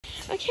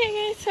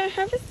Okay, guys, so I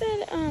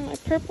harvested a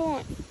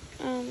purple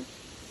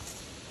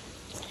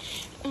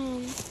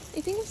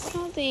I think it's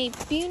called a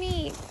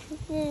beauty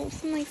purple,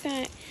 something like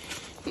that.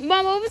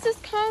 Mom, what was this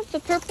called? The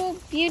purple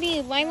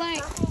beauty lilac?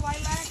 Purple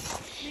lilac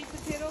sweet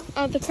potato.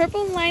 Oh, the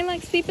purple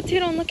lilac sweet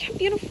potato. And look how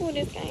beautiful it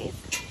is, guys.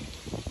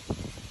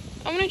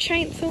 I want to try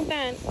it so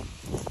bad.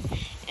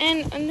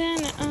 And then,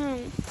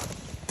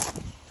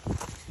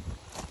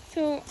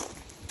 so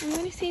I'm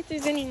going to see if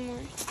there's any more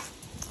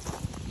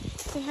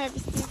to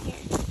harvest in here.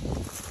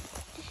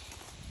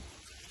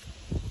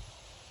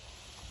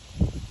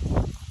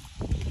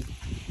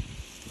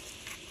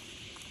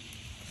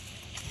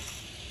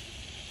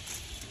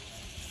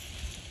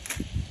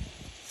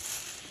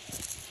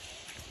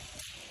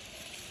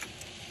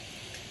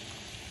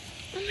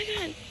 Oh my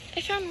god,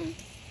 I found one.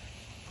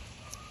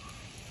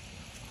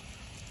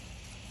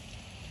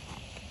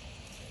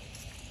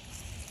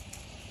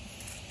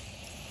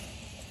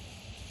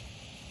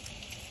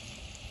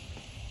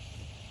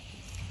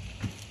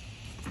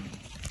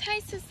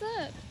 Guys, just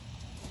look.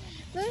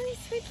 Look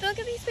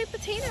at these sweet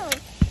potatoes. Wow.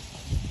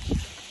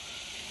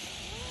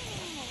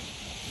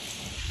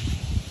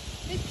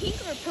 They're pink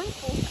or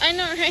purple. I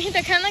know, right?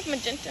 They're kind of like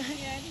magenta. Yeah,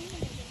 I think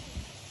they're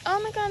Oh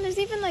my god, there's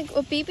even like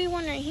a baby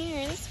one right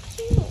here. That's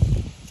cute.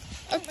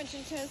 I like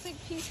magenta. It's like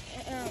pink.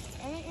 I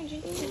like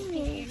magenta. It's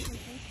pink and something.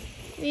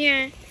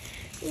 Yeah.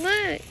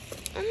 Look.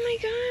 Oh my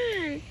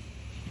god.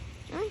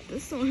 I like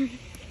this one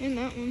and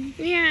that one.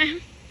 Yeah.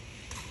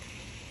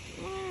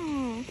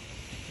 Wow.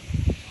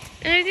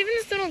 And there's even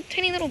this little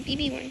tiny little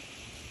baby one.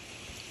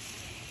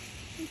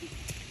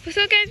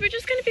 So guys, we're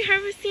just gonna be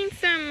harvesting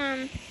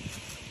some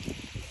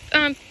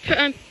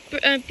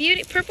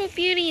purple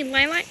beauty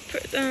lilac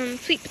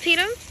sweet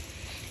potatoes,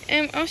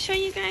 and I'll show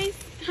you guys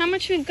how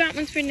much we got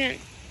once we're done.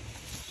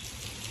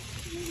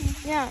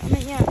 Yeah, I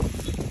mean, yeah.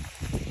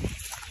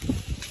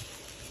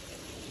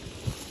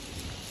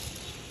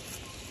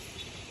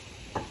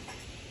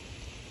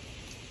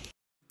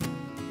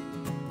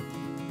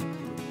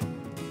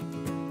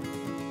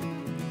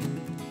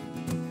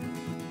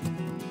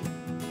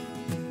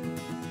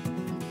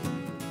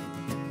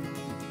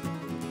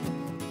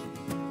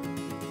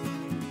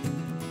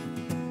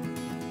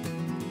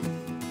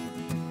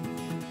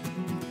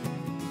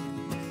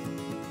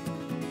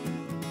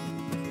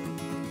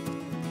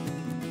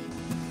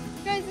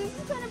 Guys, this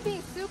is gonna be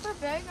super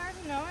big. I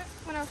already know it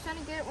when I was trying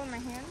to get it with my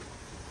hand.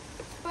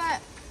 But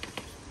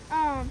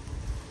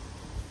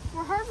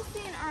we're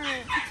harvesting our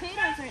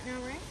potatoes right now,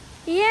 right?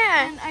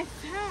 Yeah. And I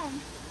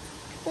found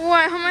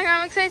What? Oh my god,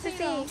 I'm excited to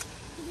potato.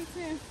 see. Me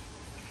too.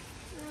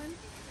 One.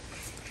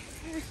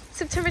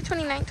 September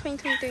 29th,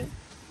 2023. Yeah.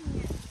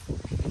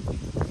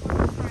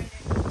 On Friday.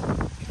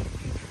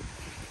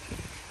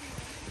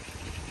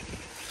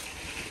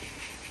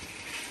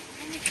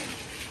 Let me see.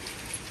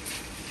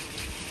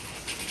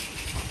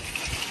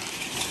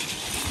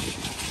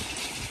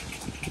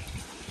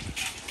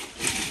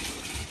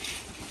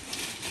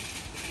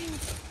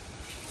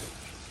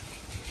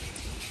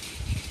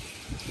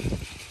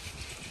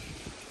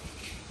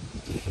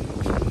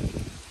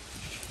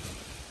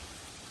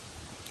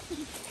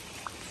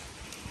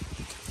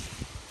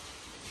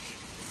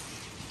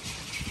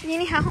 You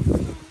need help? Oh,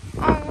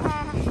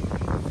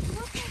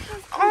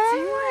 oh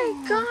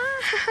my god.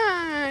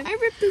 I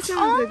ripped this out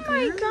Oh of the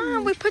my ground.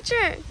 god, we put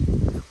your...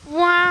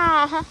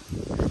 Wow. Oh,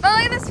 look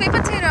at this sweet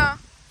potato.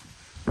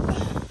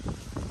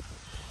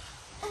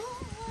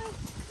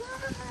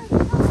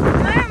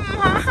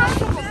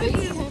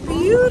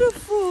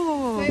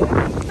 Beautiful.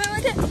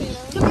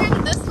 Compared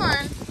to this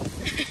one.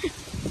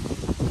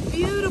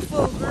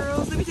 Beautiful,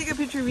 girls. Let me take a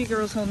picture of you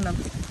girls holding them.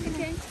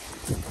 Okay.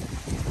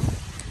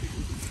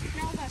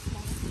 Now that's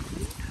small.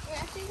 Wait,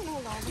 actually you can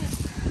hold on.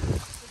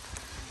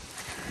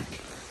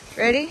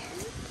 Ready?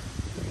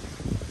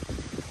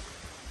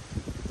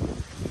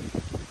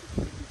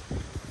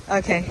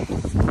 Okay.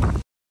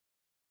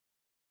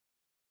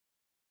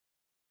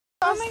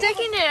 I was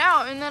sticking it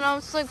out and then I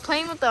was like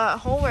playing with the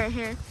hole right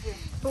here.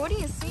 But what do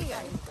you see,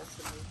 guys?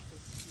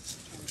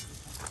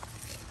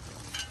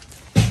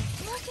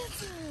 Look at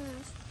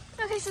this.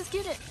 Okay, so let's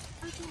get it.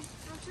 Okay,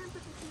 I'll try and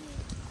put the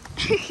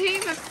Okay,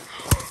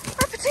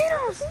 our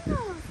potatoes.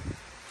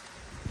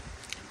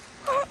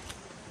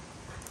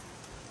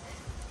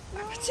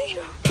 Our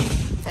potato.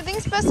 I think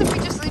it's best if we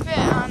just leave it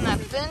on that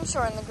bench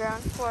or on the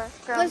ground floor.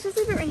 Let's just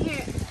leave it right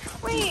here.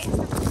 Wait.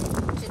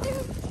 What'd you do?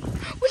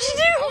 What'd you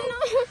do? Oh, no.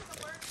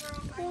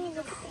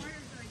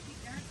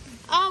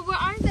 Oh, where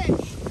are they?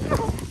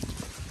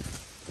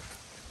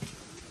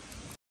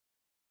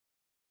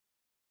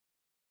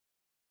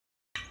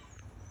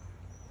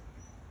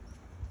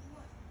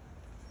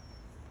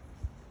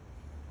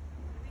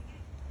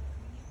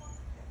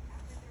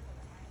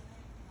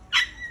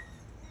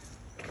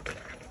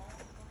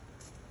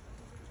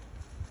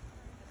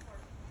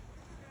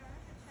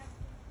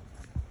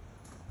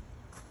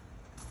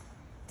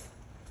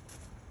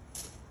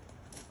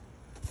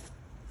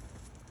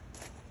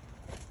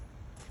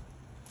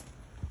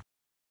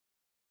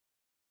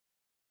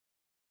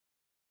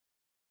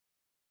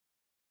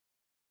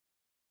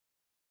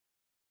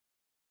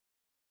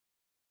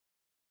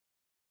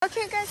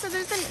 Okay, guys, so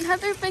there's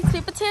another big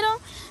sweet potato.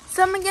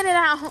 So I'm gonna get it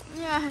out.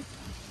 Yeah.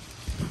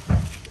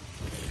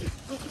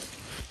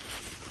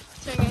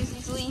 Sorry, guys,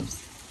 these leaves.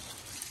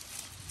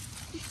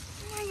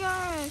 Oh my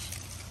gosh.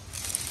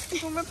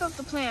 We'll rip up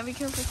the plant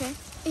because, okay?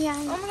 Yeah.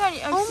 Oh my god,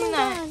 I've seen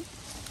that. God.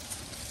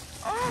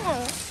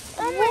 Oh.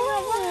 Oh my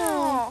god,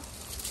 wow.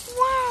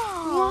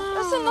 Wow. Wow.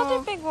 That's another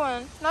big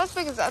one. Not as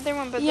big as the other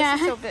one, but Yeah.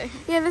 this is so big.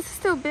 Yeah, this is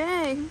still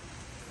big.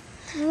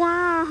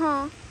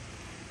 Wow.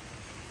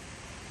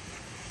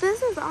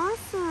 This is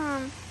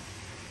awesome.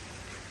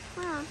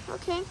 Wow,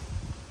 okay.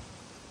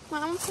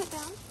 Well, I'm gonna put it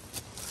down.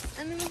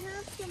 And then we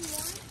have some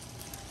more.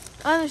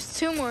 Oh, there's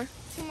two more.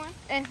 Two more?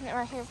 And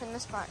right here from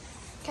this spot.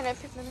 Can I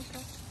pick the next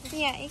one?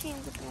 Yeah, you can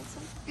get the next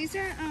one. These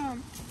are,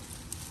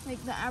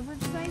 like the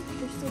average size, but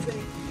they're still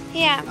big.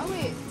 Yeah. Oh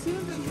wait, two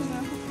of them come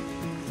out.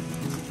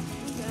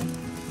 Okay.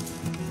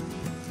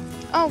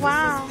 Oh,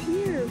 wow. This is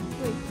pure,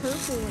 like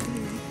purple in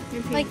here.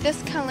 And pink. Like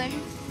this color.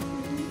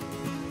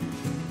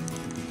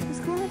 It's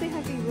cool how they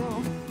have these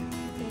little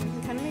things.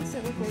 It kind of makes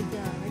it look like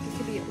it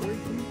could be an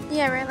organ.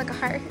 Yeah, right, like a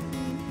heart.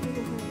 Like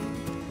a heart.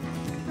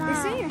 They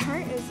Wow. say your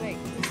heart is like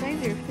the size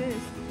of your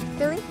fist,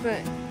 Really?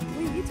 but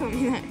wait, you told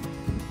me that,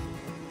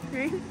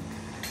 right?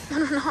 I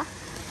don't know.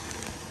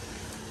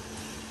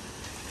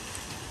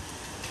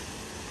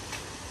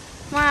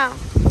 Wow.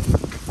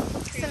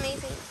 It's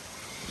amazing.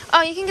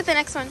 Oh, you can get the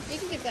next one. You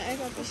can get that. I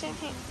got this.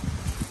 Okay.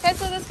 Okay,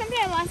 so this is going to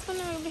be our last one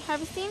that we'll be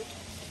harvesting.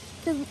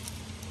 Because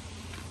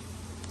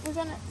we're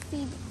going to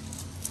see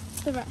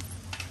the rest.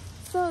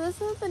 So this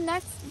is the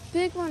next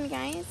big one,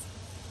 guys.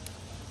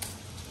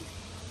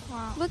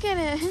 Wow. Look at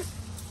it.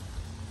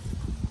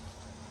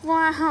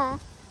 Wow.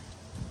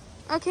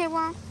 Okay,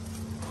 well,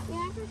 we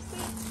have our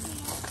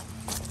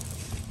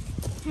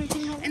sweet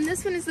potato. And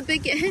this one is the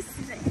biggest.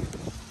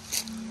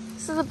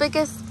 This is the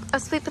biggest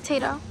sweet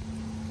potato.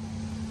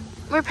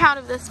 We're proud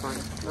of this one.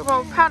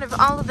 Well, we're proud of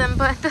all of them,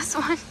 but this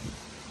one.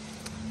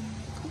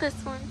 This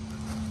one.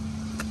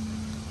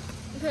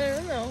 Put it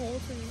in the whole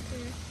thing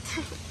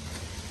too.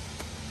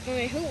 I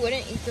mean, who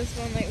wouldn't eat this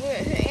one? Like,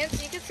 look,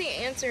 ants. You can see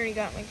ants already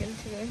got like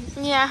into this.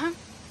 Yeah.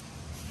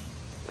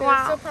 But Wow.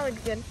 It'll still probably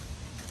be good.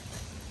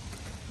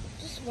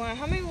 Just one.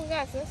 How many we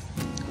got, sis?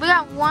 We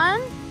got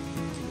 1,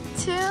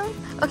 2.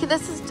 Okay,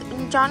 this is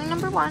Johnny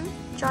number 1,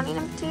 Johnny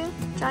number 2,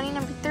 Johnny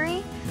number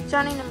 3,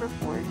 Johnny number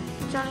 4,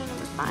 Johnny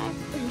number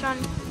 5,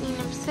 Johnny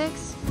number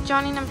 6,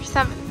 Johnny number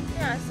 7.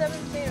 Yeah, 7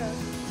 potatoes.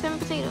 7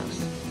 potatoes.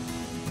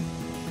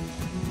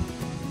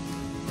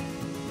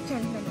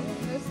 Johnny number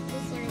 1. This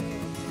literally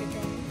is a good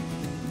Johnny.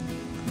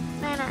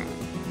 9 are.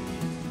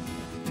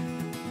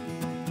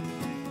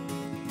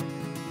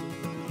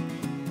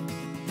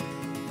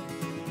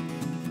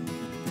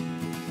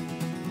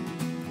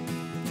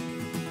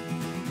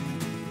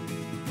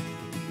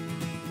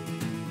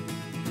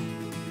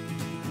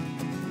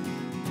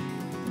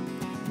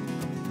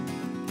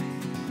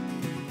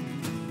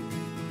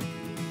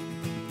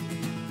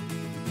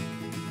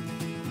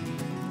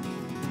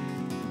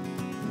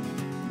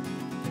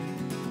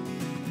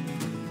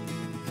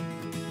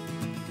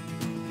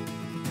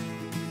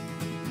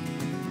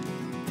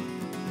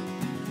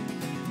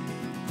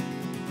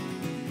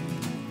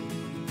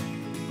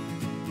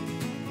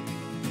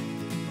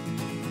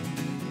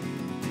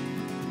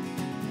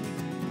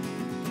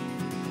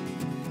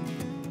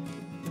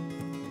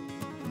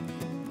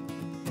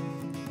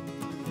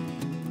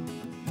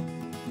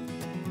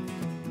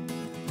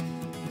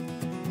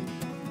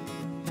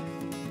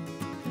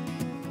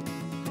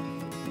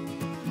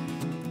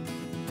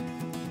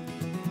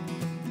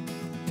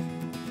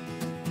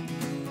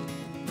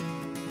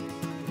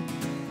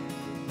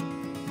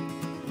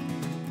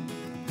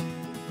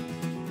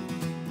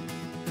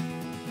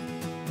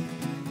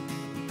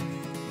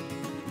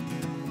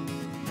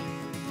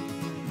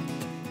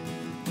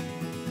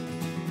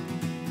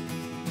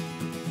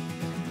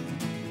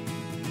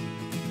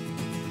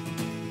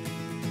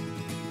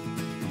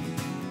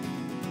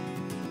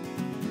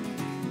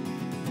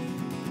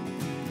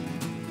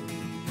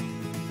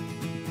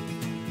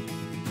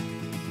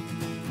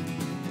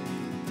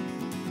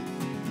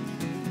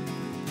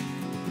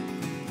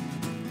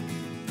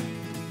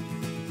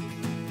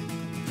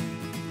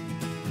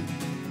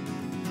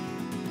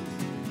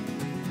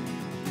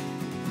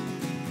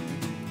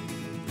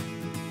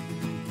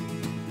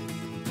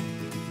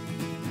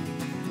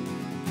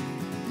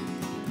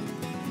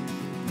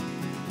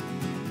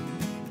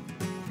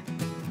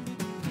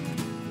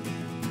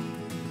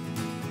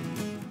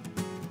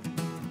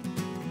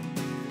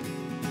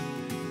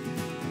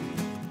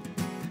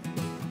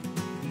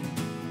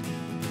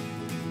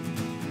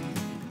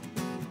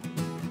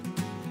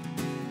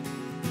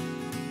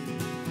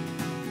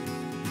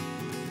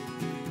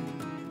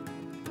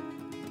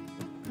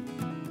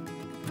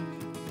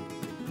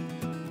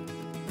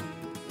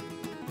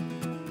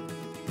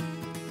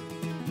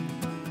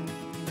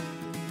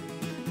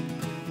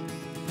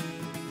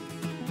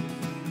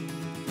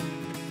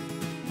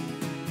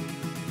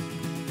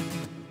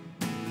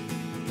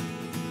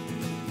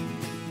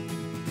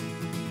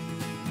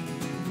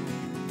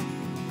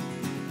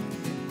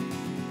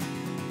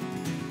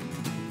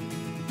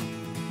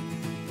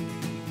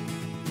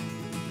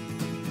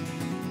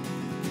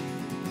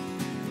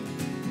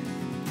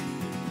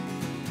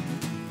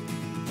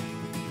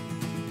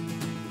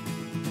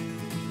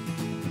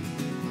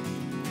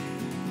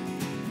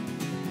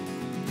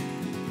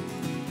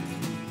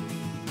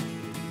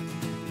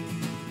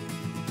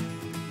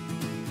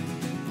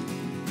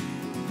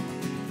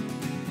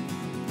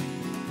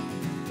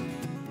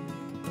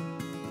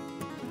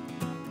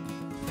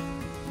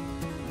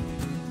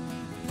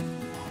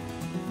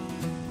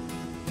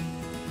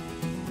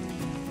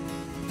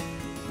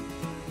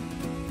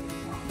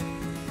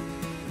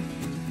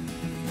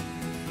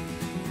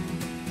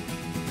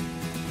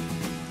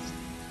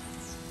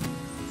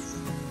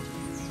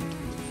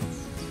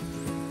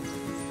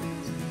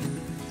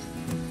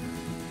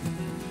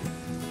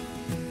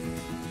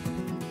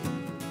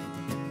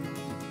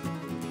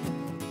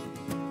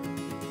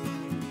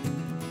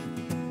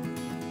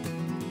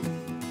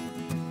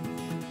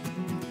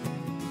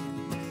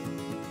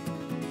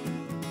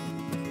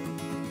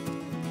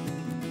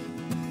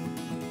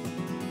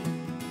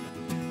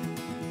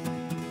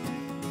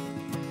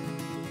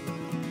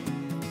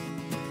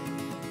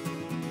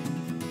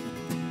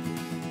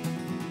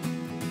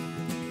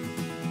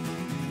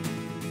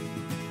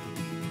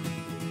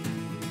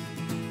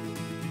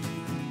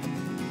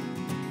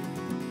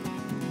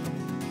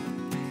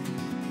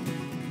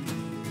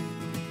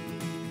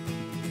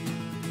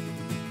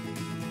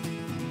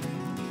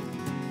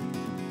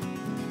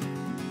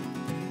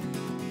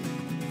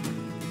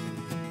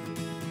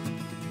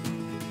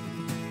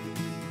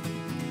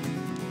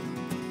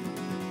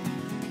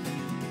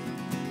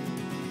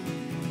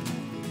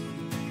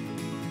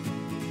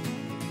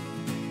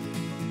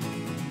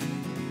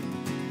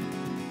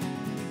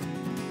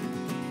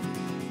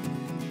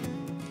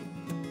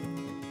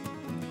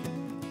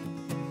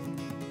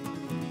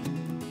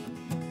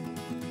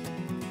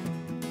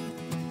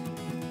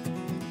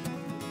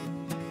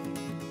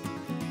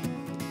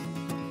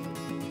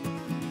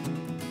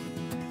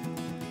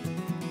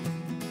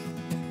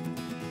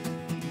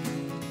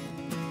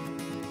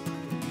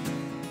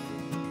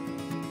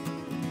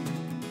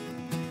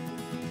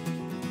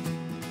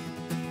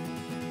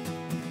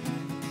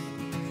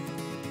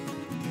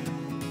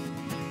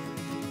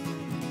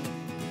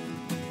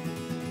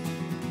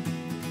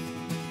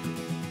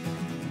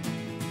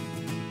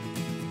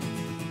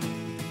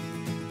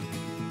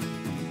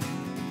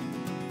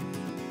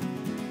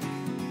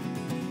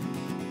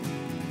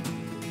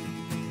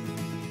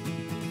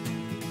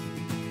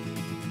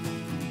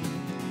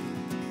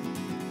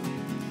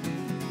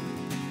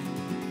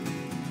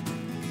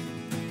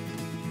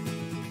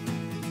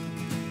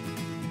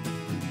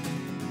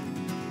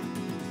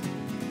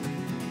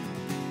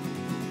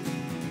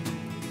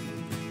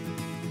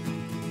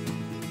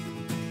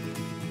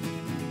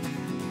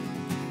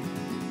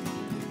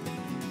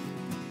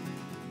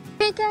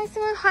 Guys,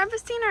 so we're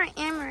harvesting our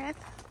amaranth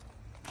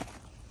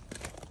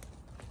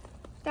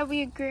that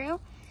we grew.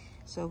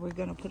 So we're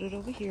gonna put it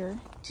over here.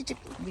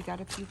 We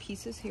got a few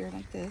pieces here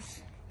like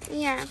this.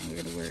 Yeah. And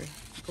we're gonna wear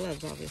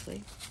gloves,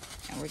 obviously.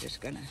 And we're just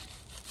gonna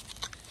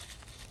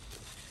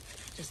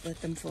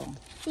let them fall.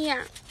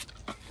 Yeah.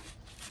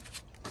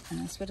 And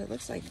that's what it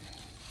looks like.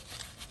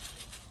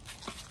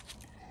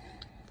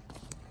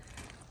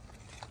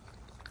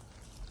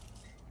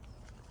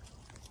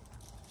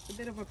 It's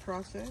a bit of a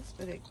process,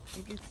 but it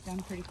gets done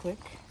pretty quick.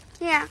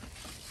 Yeah.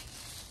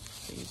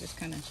 So you just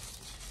kind of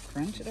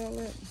crunch it all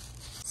up.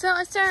 So,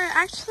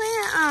 actually,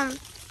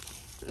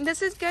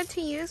 this is good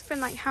to use for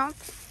like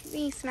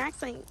healthy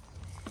snacks, like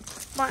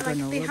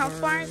the health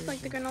bars,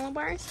 like the granola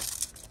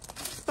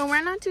bars. But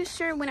we're not too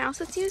sure what else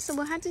it's used, so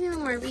we'll have to do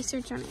more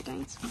research on it,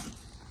 guys.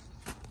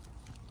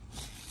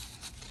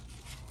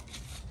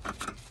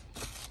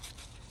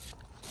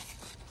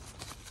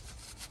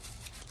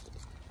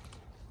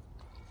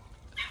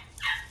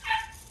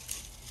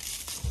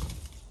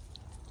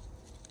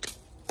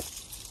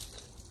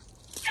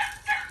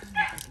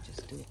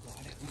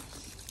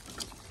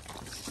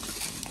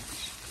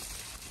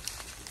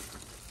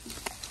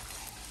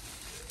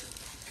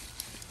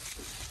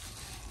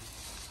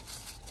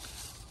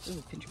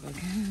 Ooh, pincher bug.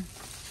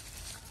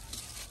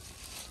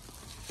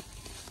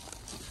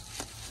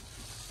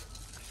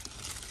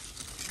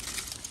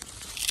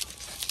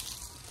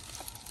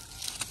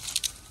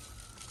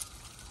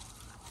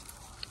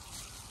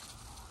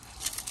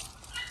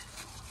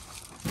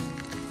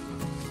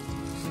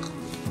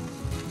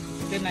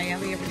 Did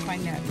Nayeli ever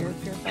find that air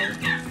purifier?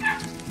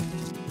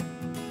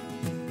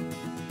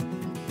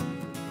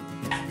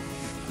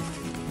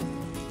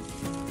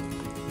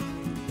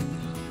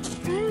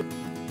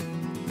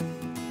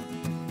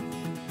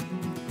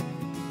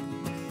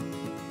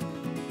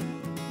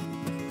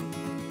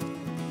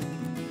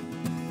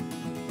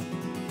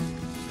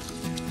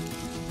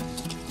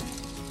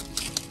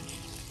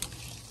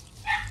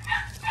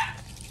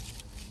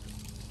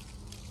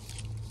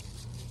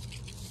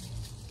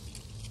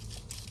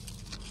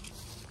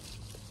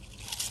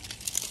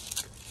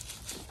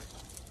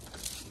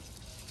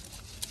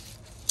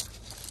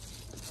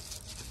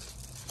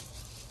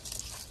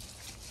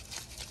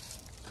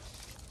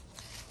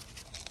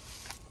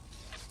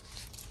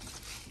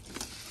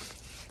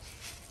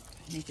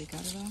 Think they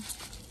got it all?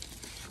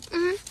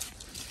 Mm-hmm.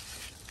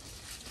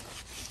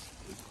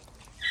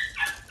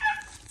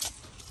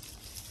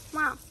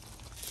 Wow.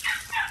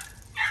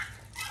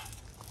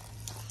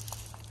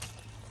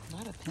 A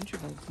lot of pincher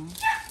bugs, huh?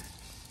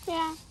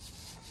 Yeah.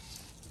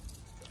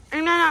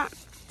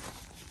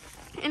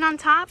 And on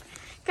top,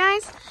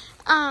 guys,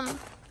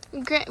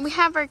 we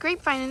have our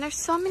grapevine, and there's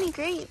so many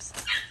grapes.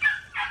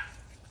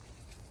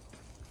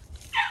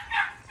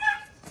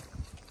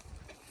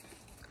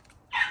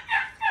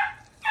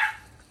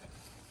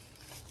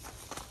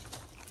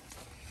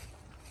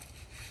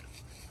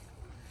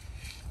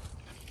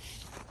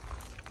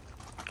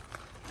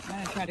 I'm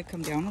gonna try to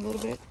come down a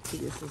little bit. See,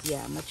 this is,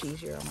 much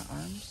easier on my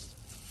arms.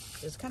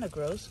 It's kind of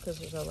gross because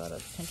there's a lot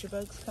of pincher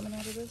bugs coming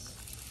out of this.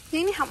 Do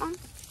you need help, Mom? No,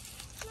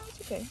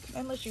 it's okay.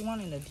 Unless you're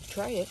wanting to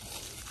try it.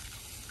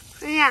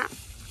 Yeah.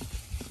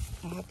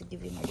 I'll have to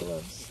give you my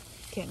gloves.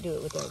 Can't do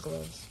it without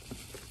gloves.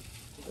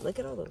 But look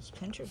at all those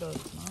pincher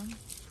bugs, Mom.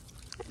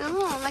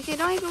 Oh, like I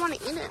don't even want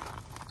to eat it.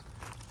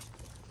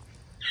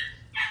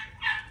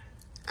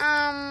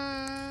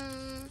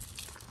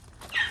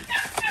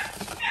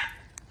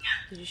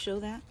 Did you show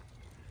that?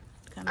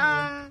 Kind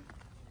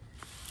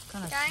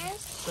of guys?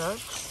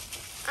 sucks.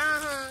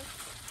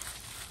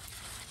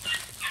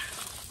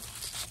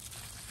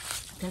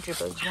 Pincher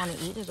bugs want to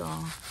eat it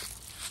all.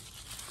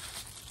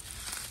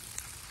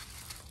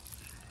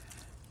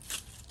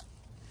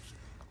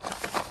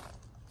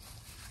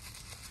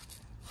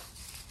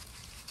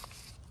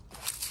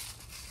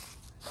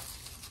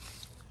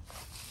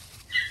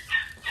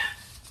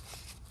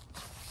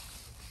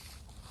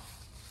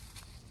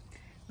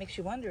 Makes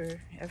you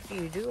wonder, after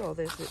you do all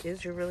this,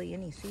 is there really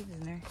any seeds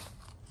in there?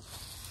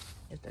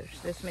 If there's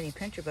this many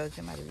pincher bugs,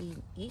 they might have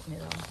eaten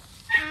it all.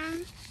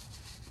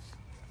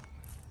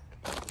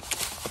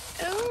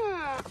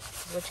 Ooh.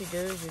 What you do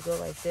is you go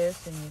like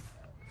this and you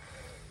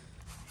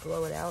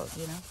blow it out,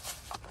 you know?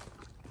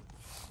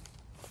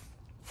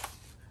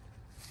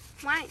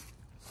 Why?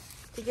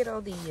 To get all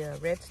the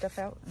red stuff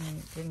out,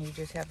 and then you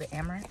just have the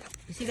amaranth.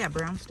 You see that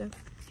brown stuff?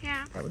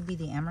 Yeah. That would be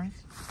the amaranth.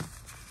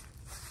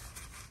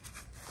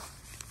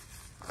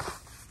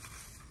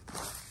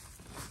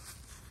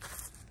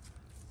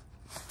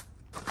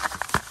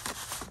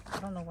 I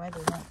don't know why they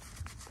won't,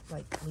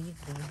 like, leave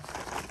the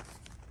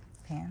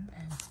pan.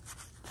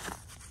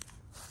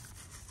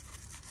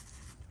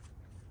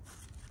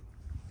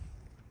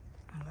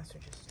 Unless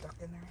they're just stuck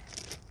in there.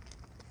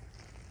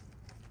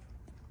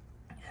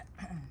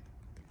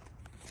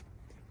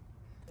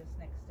 This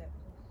next step.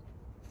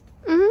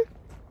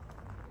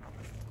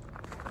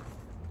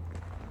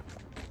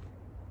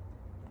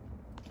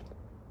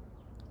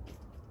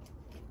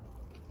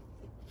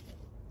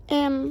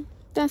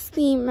 That's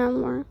the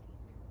Malmor.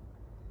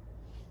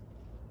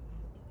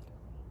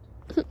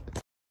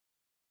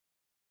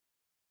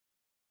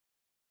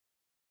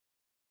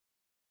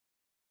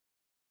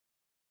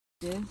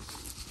 this,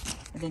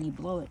 and then you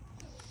blow it.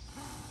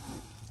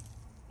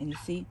 And you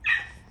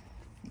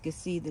can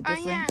see the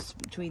difference yeah.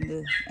 between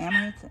the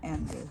amaranth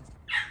and the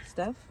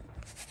stuff.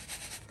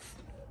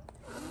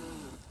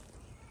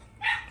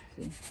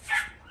 See?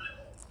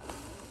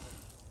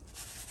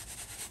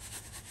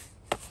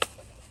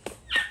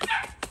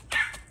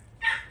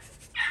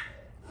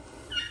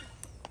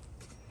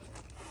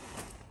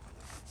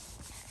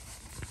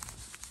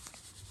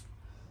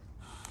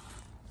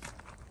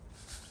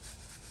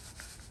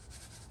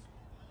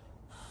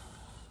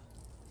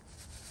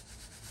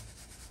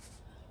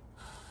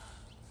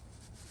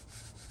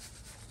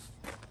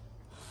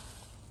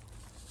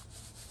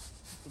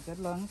 Good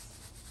lungs.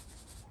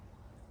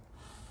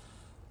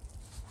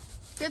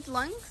 Good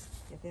lungs?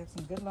 You have to have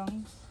some good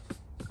lungs.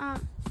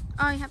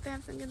 Oh, you have to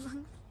have some good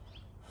lungs.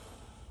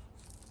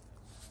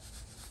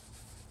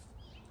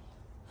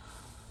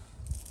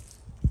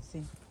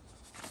 See?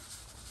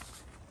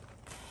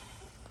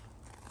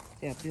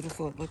 See how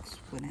beautiful it looks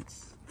when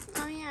it's...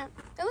 Oh, yeah.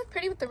 They look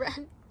pretty with the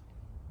red.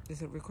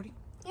 Is it recording?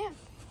 Yeah.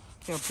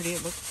 See how pretty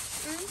it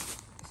looks?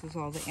 Mm-hmm. This is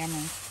all the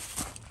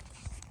amaranth.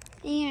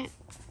 Yeah.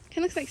 Kind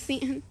of looks like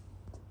sand.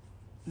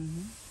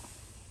 Mm-hmm.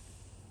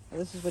 Well,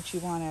 this is what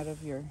you want out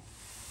of your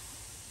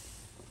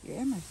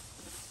amaranth.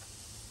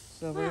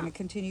 So we're going to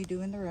continue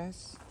doing the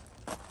rest.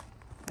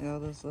 And all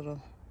those little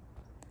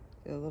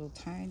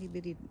tiny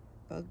bitty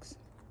bugs.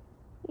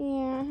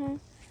 Yeah.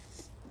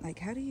 Like,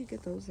 how do you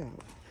get those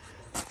out?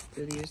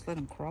 Do you just let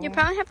them crawl You out?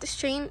 probably have to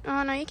strain.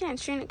 Oh, no, you can't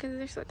strain it because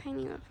they're so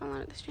tiny. They'll fall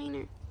out of the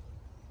strainer.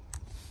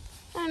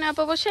 I don't know,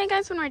 but we'll show you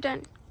guys when we're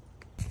done.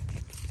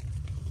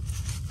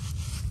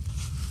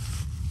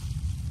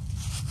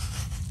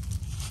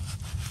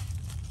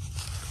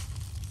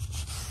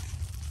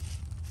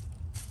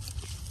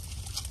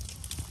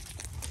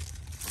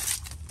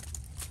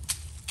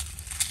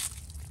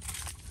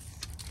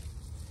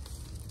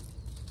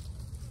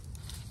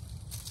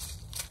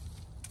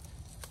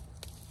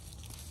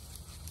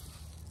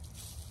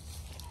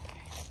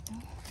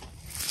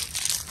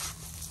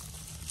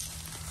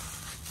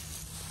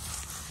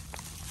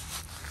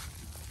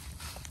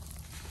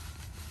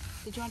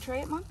 Did you want to try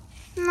it, Mom?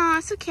 No,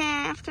 it's okay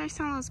after I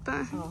saw those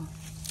bugs. Oh.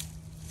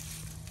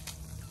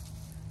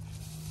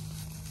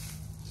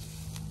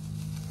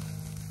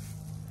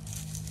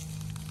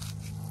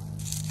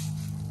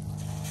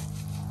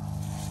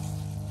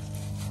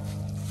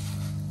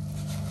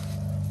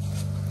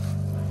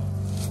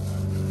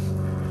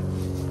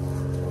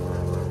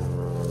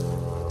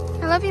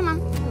 I love you,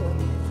 Mom.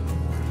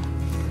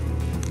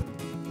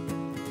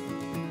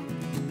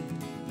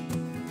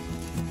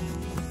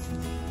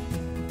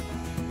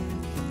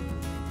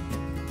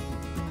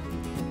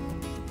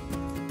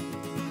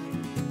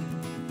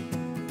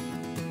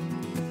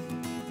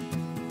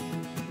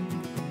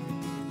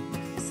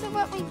 This is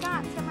what we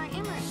got from our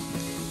amaranth.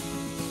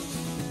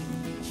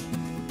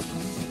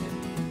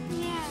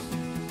 Yeah.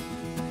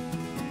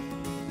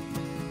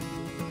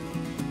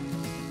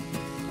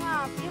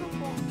 Wow,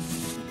 beautiful.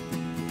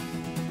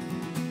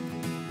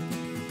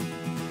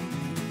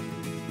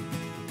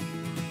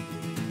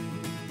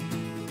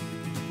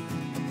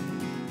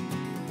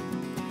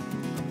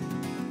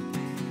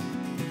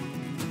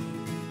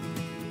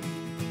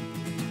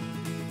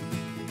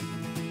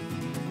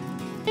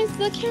 Guys,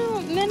 look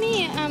how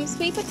many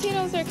sweet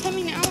potatoes are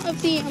coming out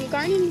of the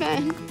garden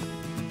bed.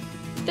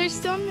 There's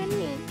so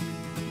many.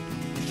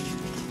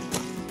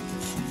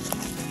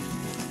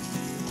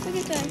 Look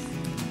at this.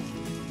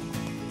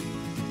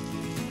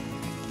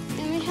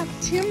 And we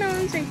have 2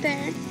 melons right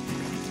there.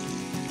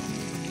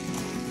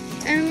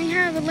 And we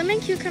have lemon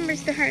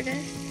cucumbers to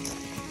harvest.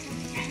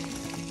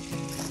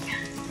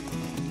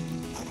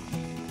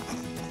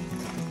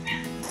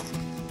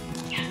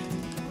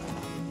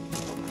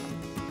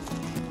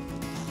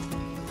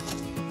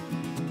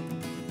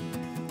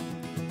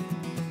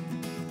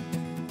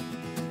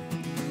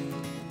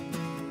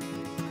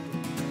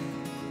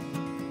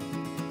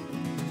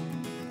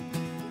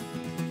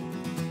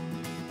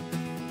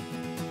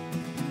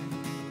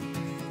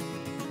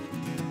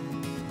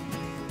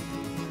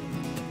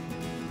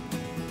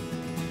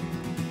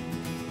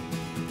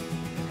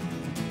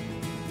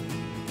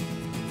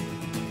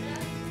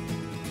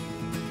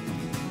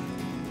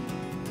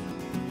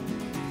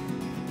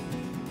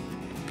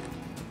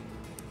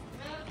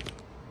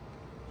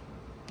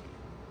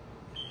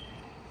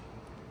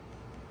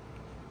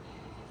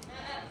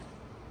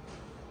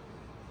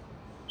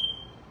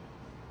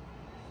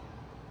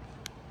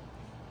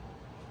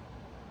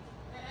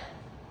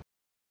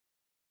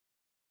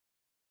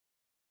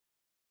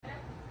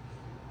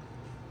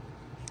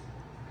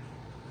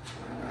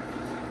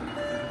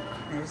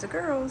 There's the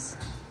girls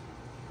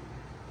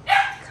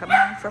coming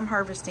from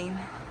harvesting.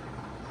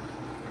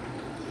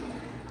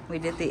 We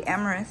did the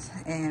amaranth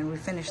and we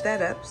finished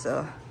that up,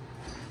 so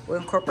we'll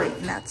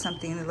incorporate that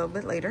something a little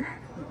bit later.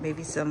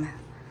 Maybe some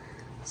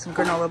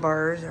granola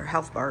bars or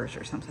health bars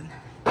or something.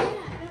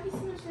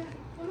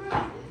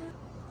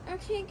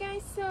 Okay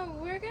guys, so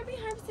we're gonna be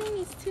harvesting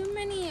these 2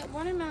 mini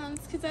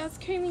watermelons because I was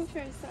craving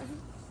for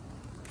some.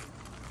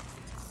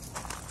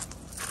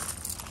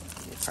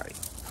 Probably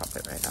pop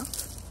it right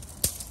off.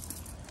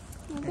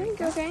 Well, there you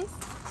go, guys.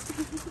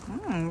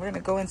 We're gonna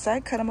go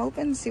inside, cut them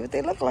open, and see what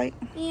they look like.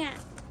 Yeah.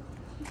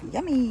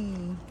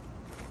 Yummy.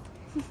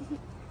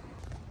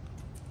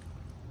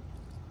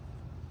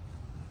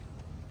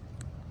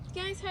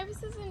 Guys,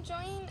 Harvest is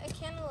enjoying a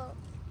cantaloupe.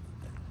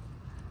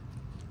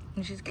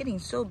 And she's getting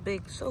so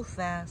big so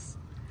fast.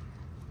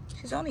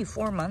 She's only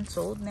 4 months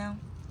old now.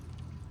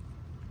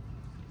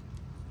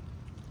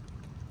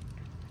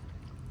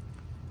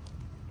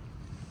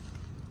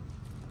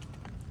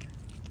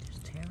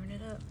 Just tearing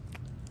it up.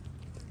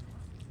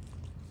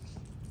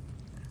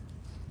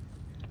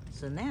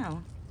 So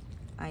now,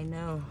 I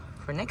know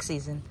for next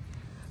season,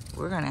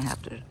 we're gonna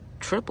have to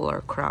triple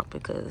our crop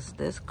because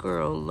this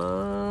girl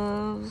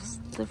loves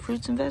the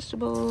fruits and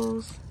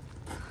vegetables.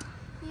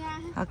 Yeah.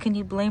 How can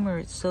you blame her?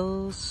 It's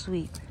so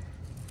sweet.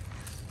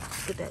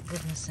 Get that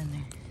goodness in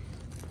there.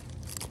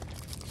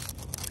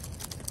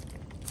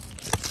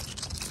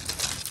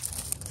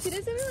 She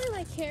doesn't really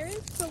like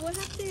carrots, so we'll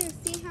have to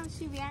see how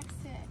she reacts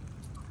to it.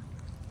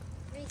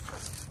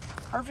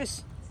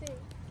 Harvest. See.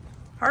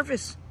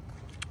 Harvest.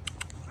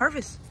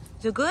 Harvest.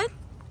 Is it good?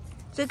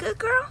 Is it good,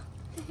 girl?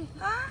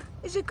 Huh?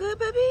 Is it good,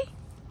 baby?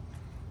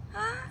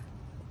 Huh?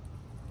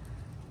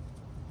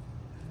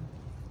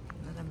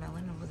 Another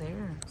melon over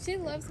there. She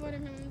loves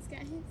watermelons,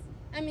 guys.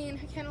 I mean,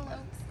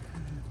 cantaloupes.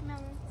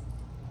 Melons.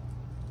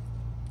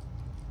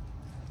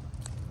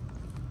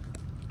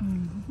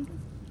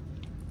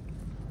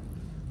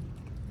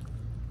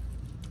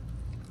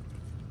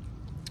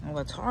 And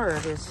what's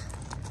hard is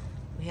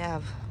we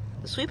have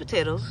the sweet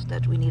potatoes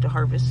that we need to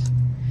harvest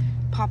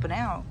popping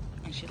out,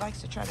 and she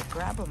likes to try to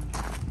grab them.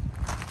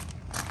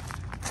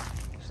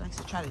 She likes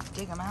to try to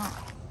dig them out.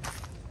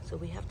 So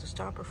we have to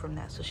stop her from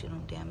that so she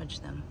don't damage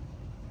them.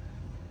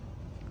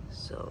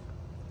 So,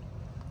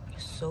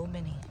 there's so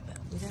many, but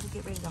we gotta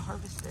get ready to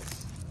harvest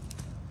this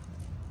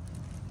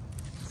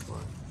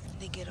before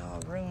they get all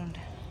ruined.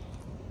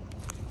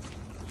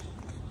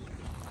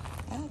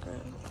 Yeah,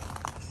 girl.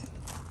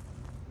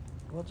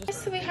 We'll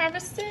just... So we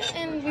harvested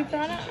and we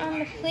brought it on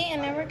the plate,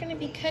 and now we're going to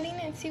be cutting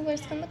it and see what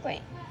it's going to look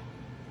like.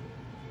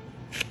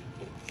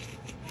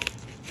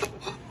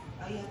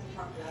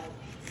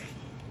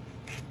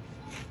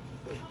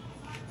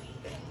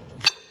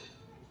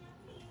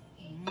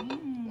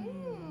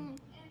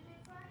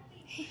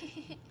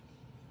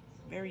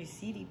 Very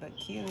seedy but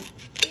cute.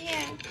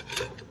 Yeah.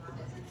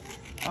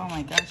 Oh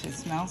my gosh, it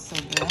smells so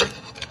good.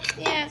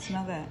 Yeah.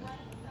 Smell that.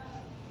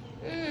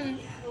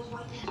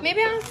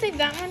 Maybe I'll save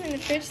that one in the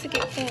fridge to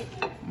get cold.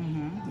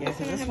 Yeah,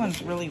 because this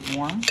one's really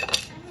warm,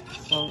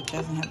 so it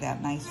doesn't have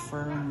that nice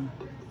firm,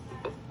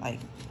 like,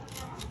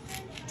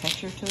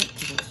 texture to it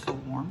because it's so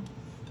warm.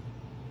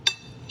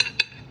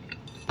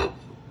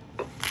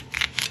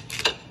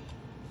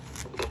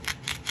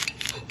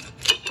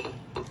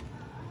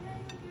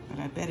 But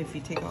I bet if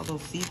you take all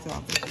those seeds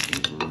off, it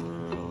would be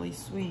really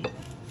sweet.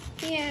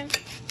 Yeah.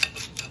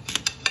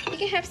 You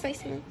can have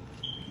slice more.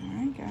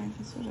 Alright guys,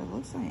 that's what it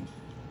looks like.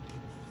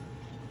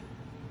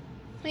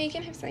 Well, you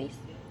can have slice.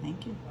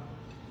 Thank you.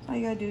 All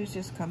you gotta do is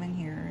just come in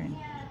here and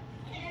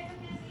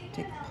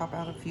pop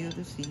out a few of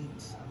the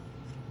seeds.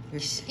 You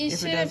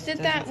should have did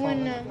that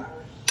when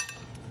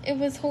it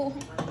was whole.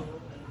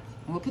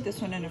 We'll put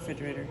this one in the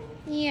refrigerator.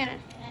 Yeah.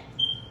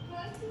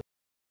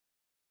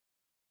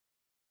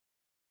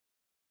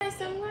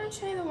 So I'm gonna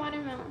try the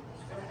watermelon.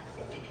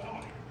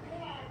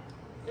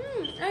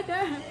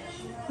 Okay.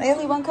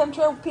 Haley, wanna come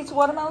try a piece of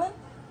watermelon?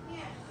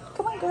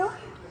 Come on, girl.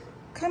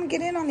 Come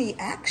get in on the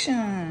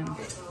action.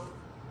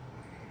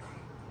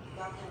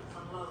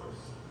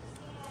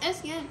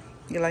 It's good.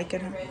 You like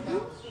it? Huh?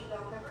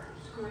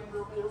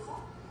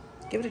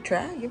 Give it a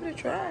try. Give it a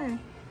try. You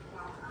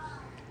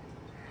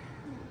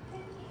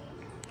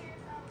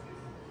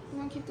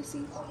wanna keep the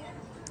seeds?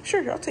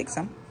 Sure, I'll take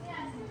some.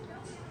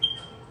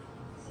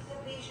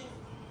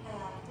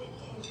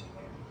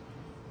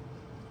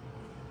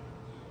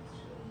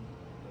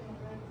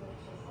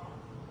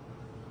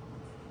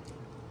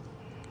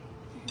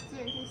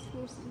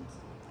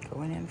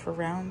 Going in for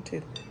round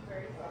 2.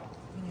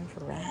 Going in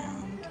for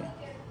round 2.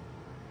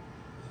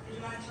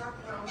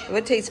 It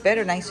would taste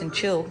better nice and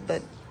chilled,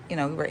 but, you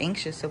know, we're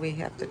anxious, so we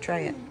have to try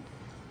it.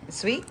 It's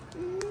sweet?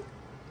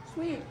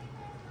 Sweet.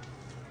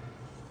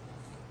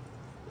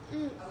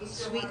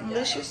 Sweet and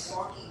delicious?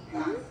 All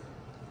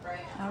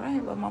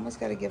right, well, Mama's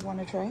got to give one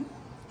a try.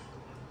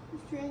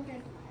 It's really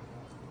good.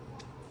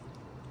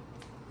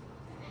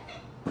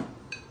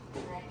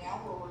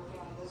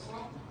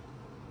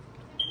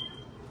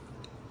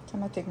 I'm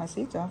going to take my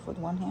seeds off with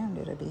one hand.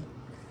 It'll be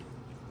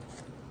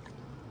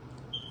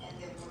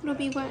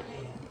what?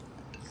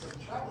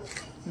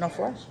 no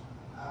flesh.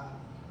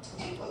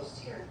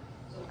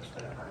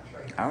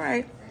 All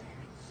right.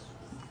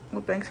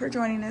 Well, thanks for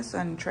joining us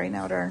on trying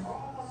out our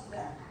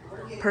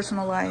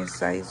personalized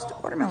sized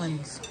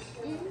watermelons.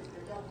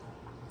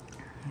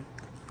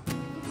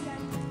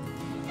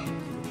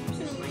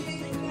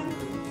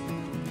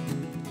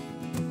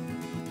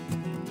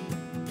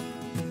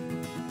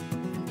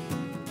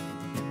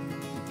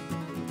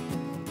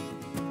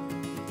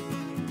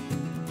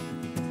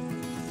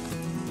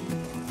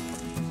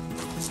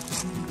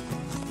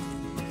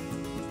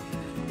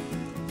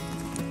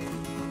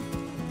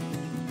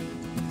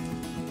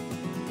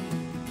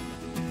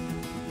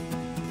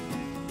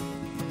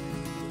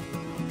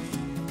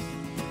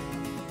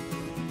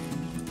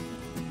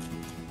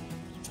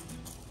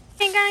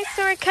 Okay, guys,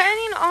 so we're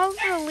cutting all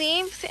the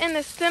leaves and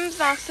the stems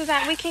off so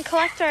that we can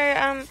collect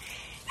our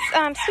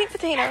sweet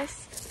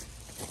potatoes.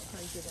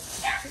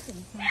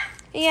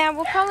 Yeah,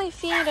 we'll probably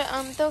feed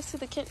those to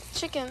the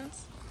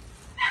chickens.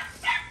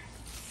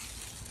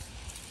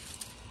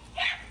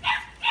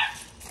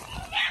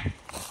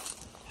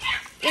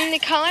 And the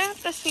color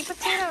of the sweet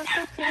potato is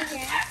so pretty,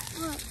 guys.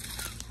 Look.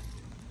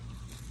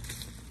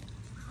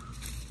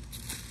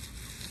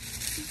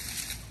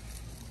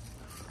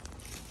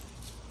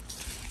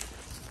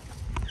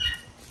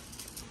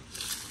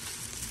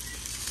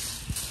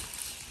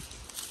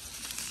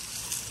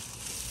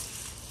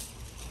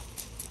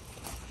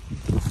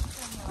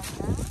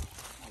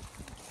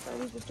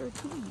 Friday the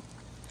 13th.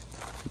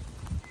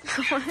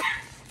 What?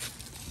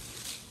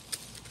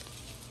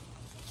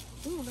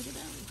 Ooh, look at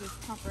that. It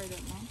just popped right up,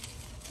 Mom.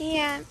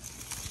 Yeah.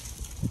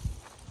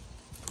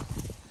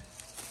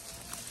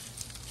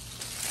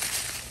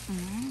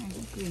 Alright, I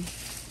think we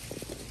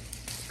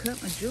cut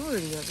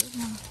majority of it,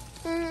 huh?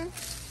 Mm-hmm.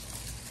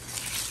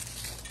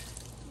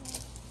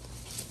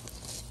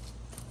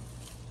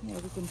 Yeah,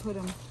 we can put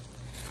them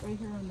right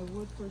here in the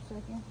wood for a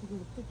second to get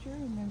a picture,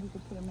 and then we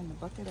can put them in the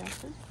bucket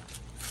after.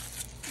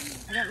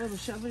 I got little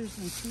shovelers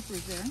and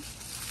scoopers there.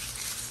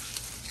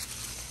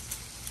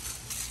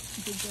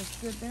 You think that's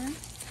good there?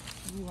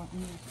 Or you want me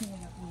to clean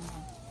it up more?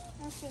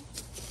 That's good.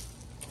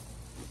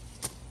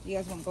 You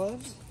guys want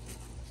gloves?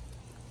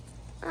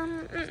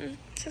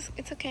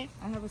 It's okay.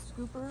 I have a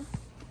scooper.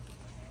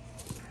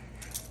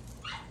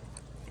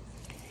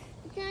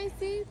 Guys,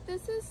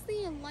 this is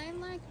the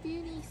Lilac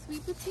Beauty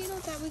sweet potato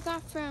that we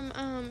got from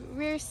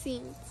Rare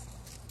Seeds.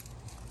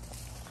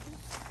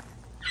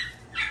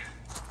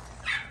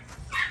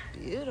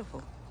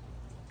 Beautiful.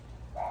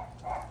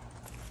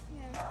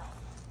 Yeah.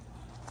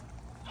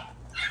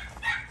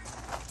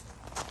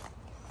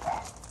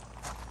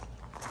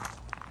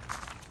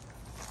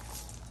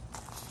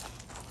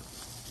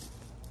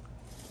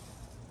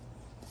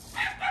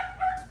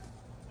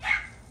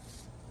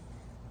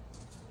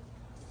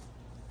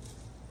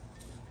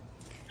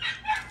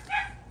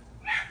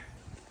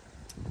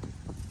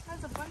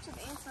 Has a bunch of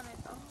ants on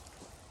it though.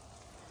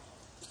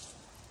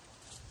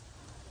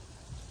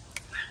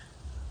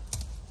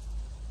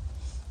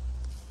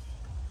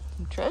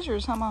 Some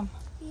treasures, huh, Mom?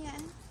 Yeah.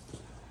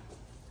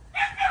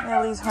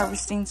 Ellie's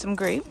harvesting some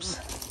grapes.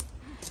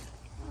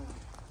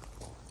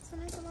 So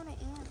there's a lot of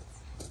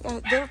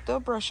ants. Yeah, they'll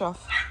brush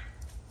off.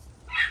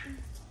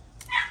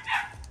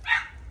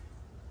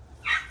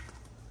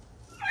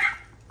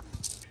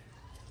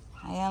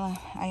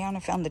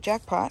 Ayana found the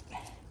jackpot.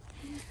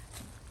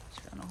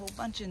 She found a whole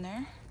bunch in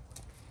there.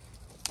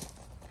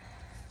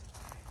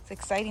 It's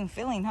exciting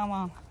feeling, huh,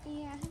 Mom?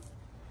 Yeah.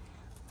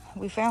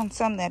 We found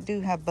some that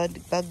do have bug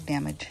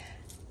damage.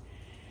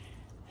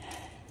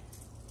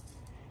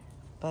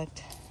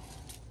 But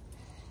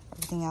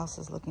everything else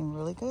is looking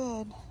really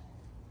good.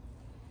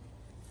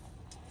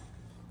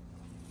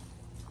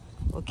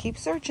 We'll keep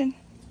searching.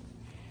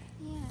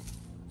 Yeah.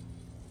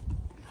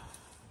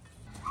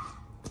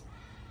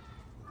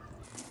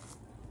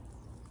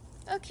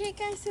 Okay,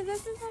 guys, so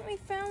this is what we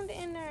found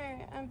in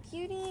our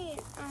beauty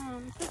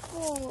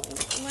purple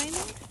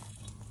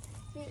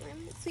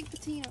sweet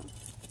potato.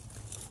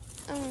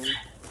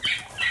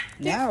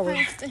 Now we're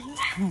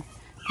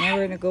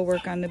gonna go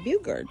work on the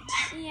bugard.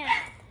 Yeah.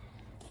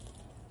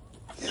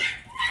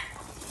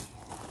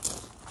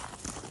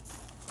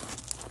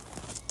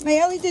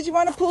 Mayeli, did you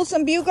want to pull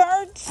some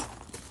bugards?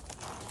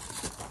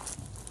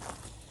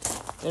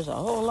 There's a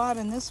whole lot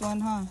in this one,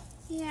 huh?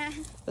 Yeah.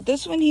 But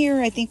this one here,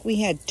 I think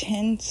we had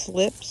 10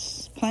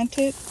 slips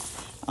planted.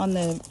 On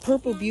the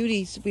purple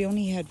beauties, we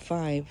only had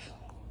 5.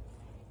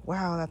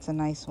 Wow, that's a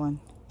nice one.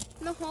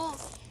 No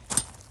holes.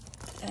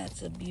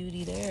 That's a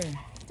beauty there.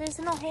 There's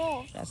no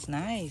holes. That's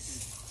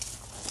nice.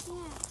 Yeah.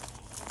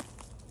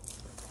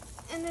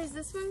 And there's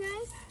this one,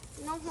 guys.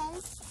 No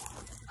holes.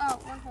 Oh,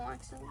 one hole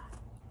actually.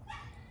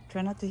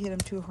 Try not to hit them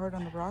too hard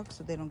on the rocks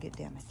so they don't get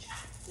damaged.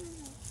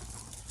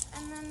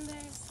 And then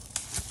there's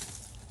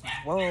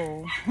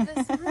Whoa.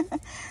 this one.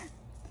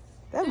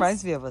 That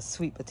reminds me of a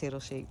sweet potato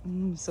shape.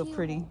 So Few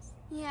pretty. holes.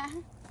 Yeah.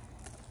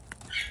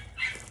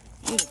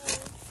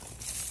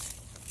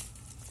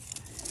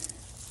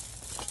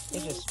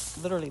 They're just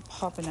literally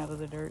popping out of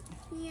the dirt.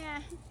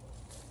 Yeah.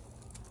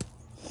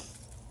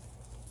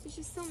 There's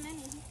just so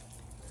many.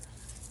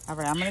 All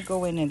right, I'm going to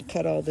go in and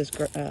cut all this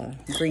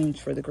greens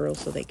for the girls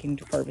so they can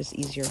harvest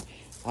easier.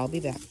 I'll be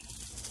back.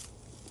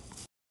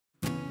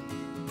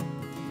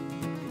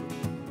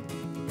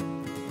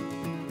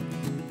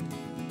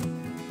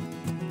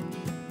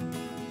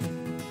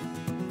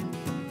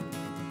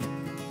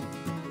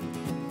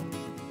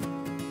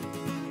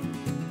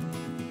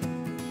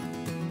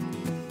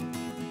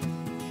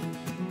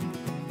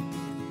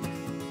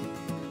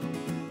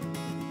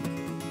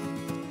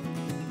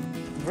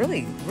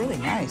 Really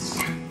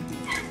nice.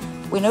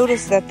 We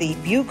noticed that the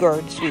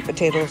Bugard sweet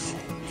potatoes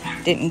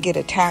didn't get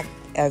attacked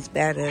as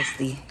bad as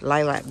the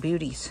Lilac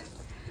Beauties.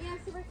 Yeah,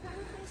 so we're kind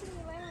of thinking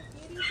the Lilac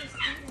Beauties are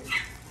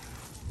sweeter.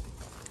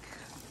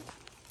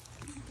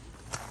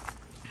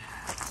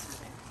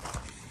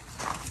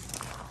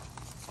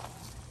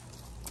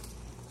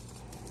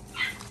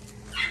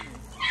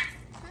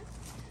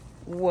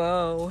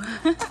 Whoa.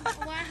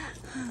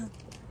 Wow.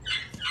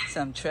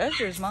 Some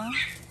treasures, Mom.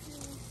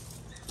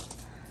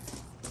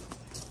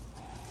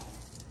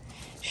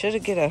 Should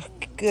have get a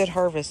good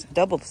harvest,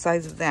 double the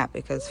size of that,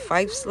 because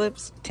 5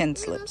 slips, 10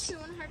 slips. You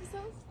want to harvest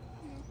those?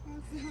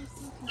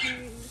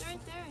 They're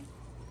right there.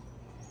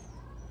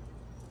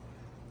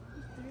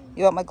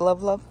 You want my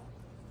glove, love?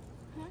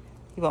 Huh?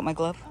 You want my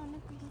glove? Oh, no.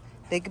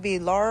 They could be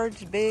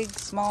large, big,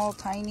 small,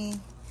 tiny.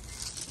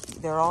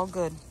 They're all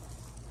good.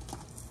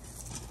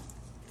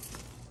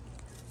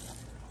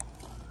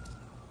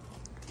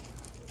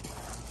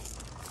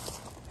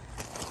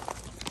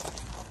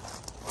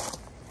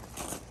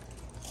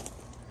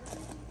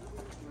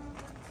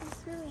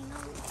 It's really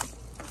nice.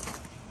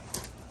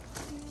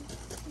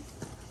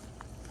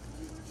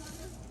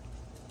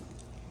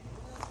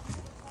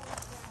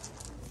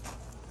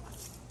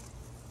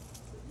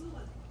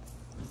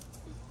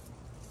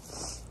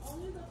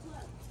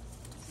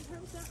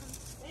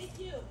 Thank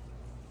you.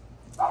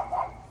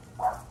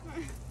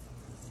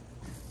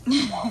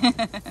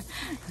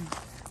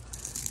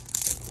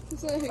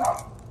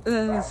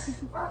 That's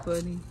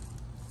funny.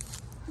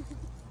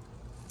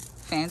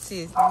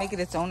 Fancy. Make it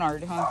its own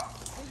art, huh?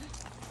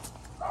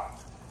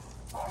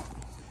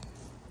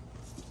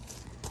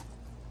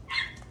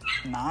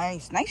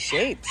 Nice. Nice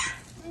shapes.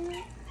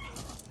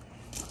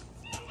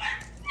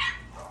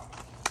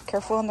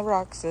 Careful on the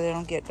rocks so they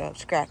don't get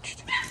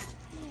scratched.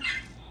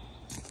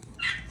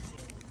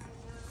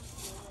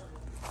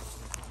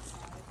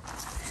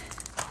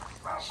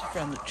 She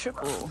found the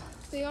triple.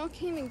 They all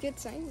came in good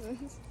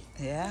sizes.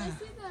 Yeah,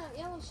 See the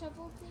yellow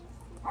shovel,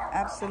 please?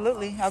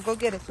 absolutely. I'll go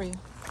get it for you.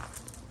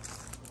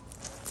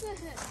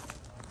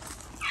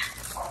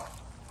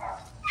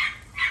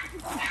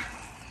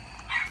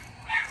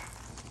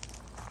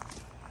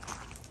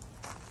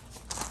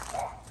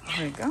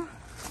 There you go.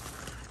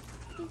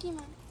 Thank you,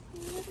 Mom.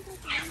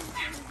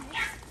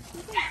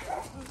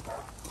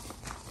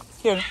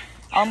 Here,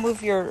 I'll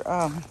move your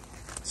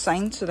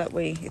sign so that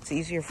way it's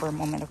easier for a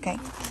moment, okay?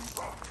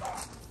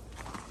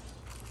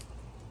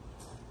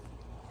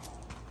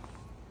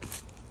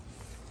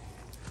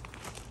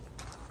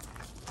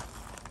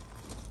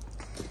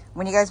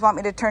 When you guys want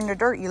me to turn the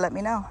dirt, you let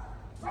me know.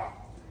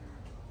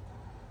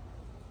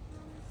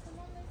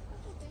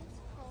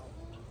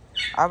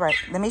 All right,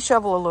 let me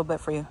shovel a little bit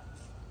for you.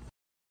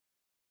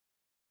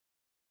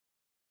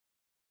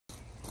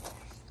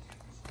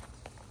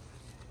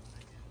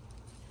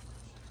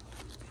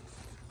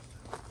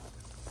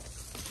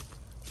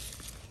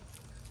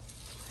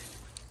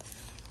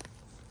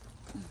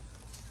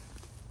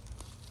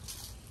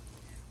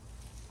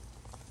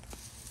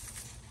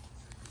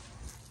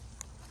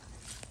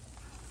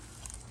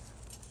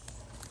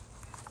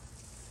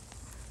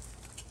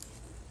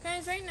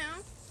 Guys, right now,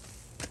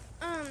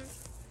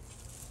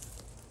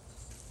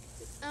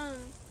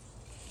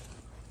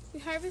 we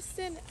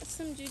harvested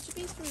some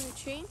jujubes from the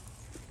tree,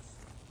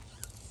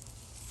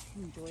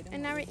 Enjoy them.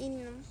 and now we're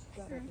eating them.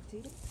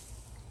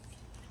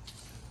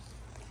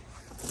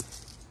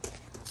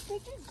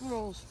 Did you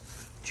girls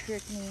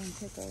trick me and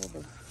take all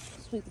the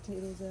sweet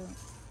potatoes out?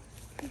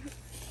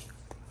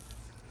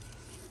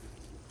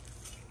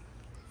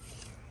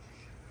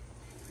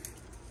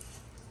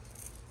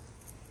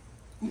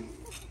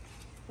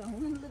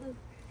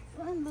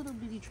 One little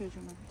bitty treasure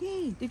map.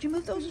 Yay! Did you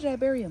move those or did I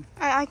bury them?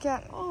 I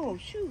can't. Oh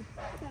shoot!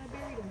 I thought I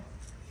buried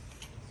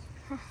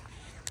them.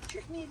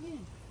 Trick me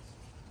again.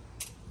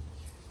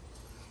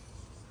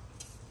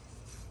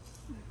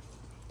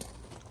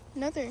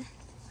 Another.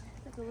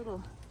 Like a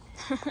little,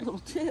 little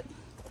tip.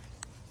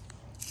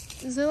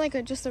 Is it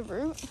like just a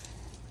root?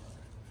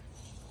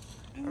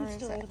 Or It's is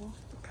still it edible.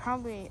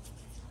 probably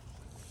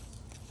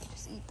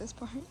just eat this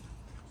part?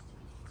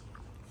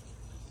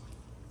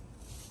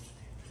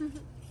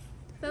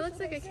 That looks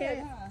like a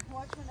carrot.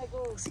 Watch when I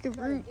go. Looks like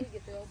a root. Dig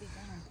it, they'll all be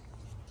gone.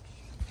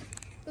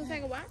 Looks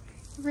like a what?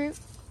 Root.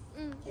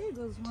 There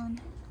goes one.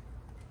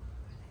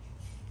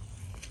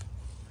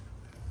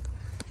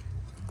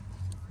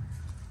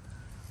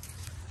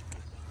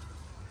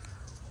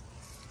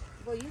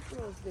 Well, you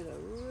girls did a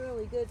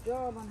really good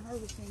job on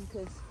harvesting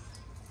because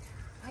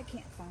I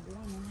can't find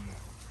one in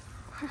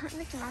there.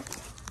 Look at that.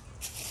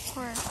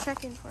 Or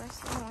checking for us.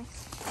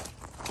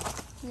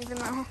 Anyways. Even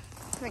though,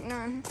 like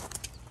none.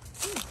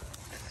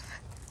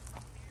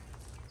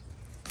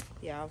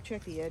 Yeah, I'll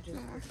check the edges.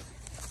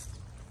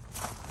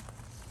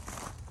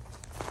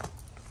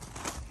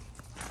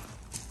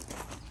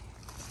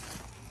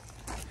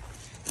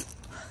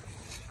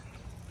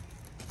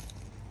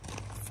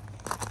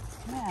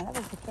 Man, that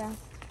was the fast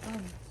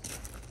one.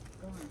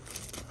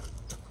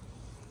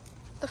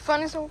 The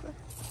fun is over.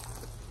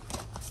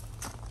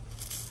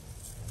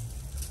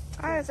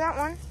 Oh, is that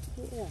one?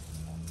 Yeah.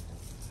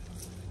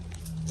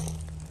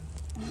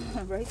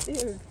 Right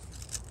there.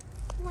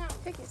 Wow,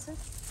 pick it,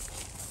 sis.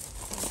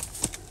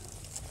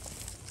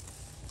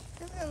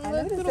 I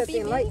noticed that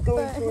they like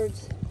going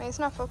towards Wait, it's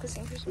not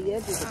focusing for some the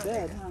edge reason. of the Oh,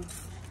 there bed, you huh? go.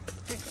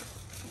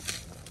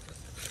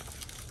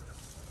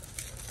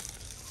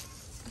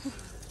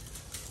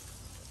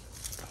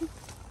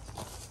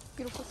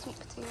 Beautiful sweet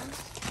potato.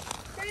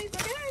 Guys,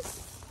 look at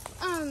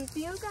our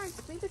Biogarden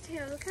sweet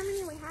potato. Look how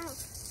many we have.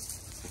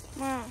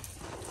 Wow.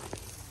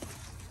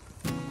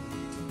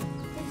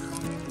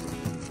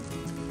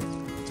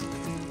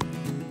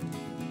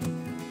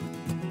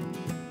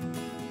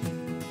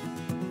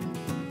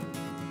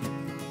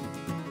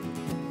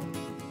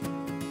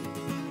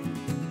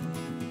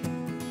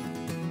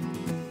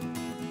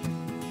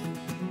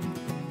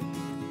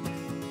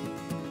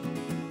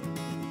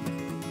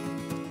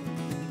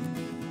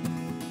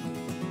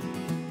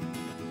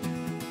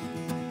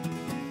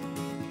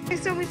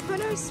 So we put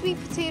our sweet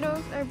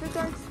potatoes, our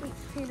Biogarden sweet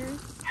potatoes,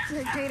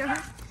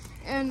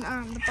 in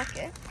the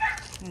bucket.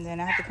 And then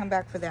I have to come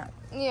back for that.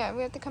 Yeah,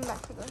 we have to come back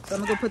for those. So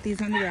I'm gonna go put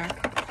these on the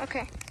rack.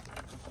 Okay.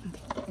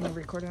 Can you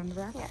record it on the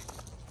rack? Yeah.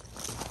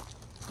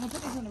 I'll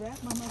put these on the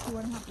rack, Mama, if you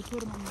want to have to put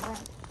them on the rack.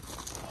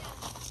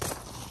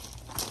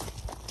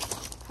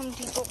 Home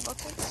Depot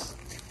buckets.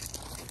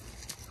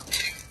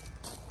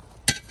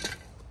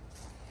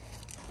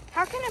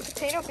 How can a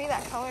potato be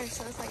that color?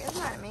 So it's like, isn't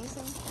that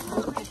amazing?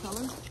 Beautiful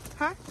color.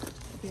 Huh?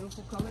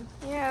 Beautiful color.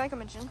 Yeah, like a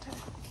magenta.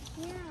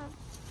 Yeah.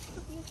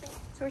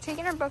 So we're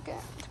taking our bucket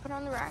to put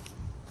on the rack.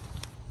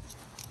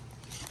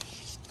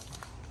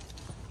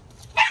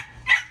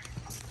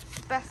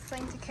 Best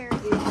thing to carry.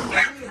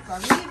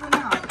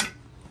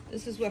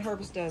 This is what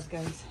Harvest does,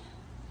 guys.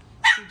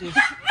 She just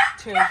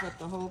tears up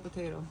the whole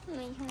potato. Oh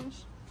my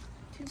gosh.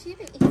 Did she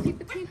even eat sweet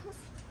potatoes?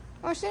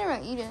 Oh, she didn't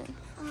really eat it.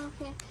 Oh,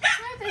 okay.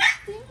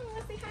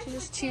 She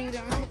just chewed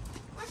on it.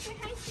 Want to say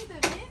hi to the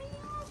video?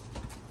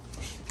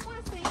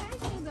 Want to say hi to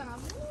the video?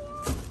 Want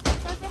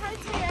to say hi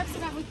to her so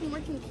that we can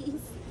work in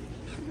peace?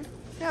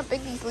 See how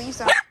big these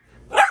leaves are.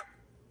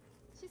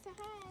 She said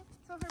hi.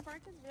 So her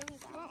bark is really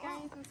loud.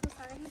 Guys, I'm so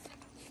sorry.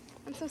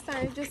 I'm so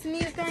sorry. Just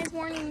mute, guys.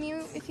 Warning,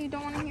 mute if you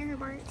don't want to hear her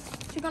bark.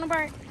 She's gonna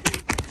bark.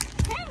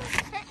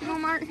 She's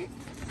gonna bark.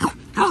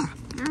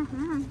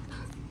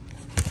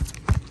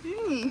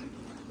 Hey.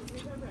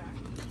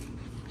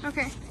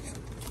 Okay.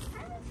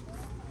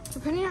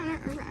 We're putting it on our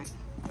rack.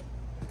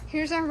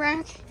 Here's our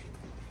rack.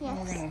 And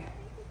we're Yes. gonna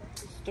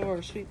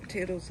store sweet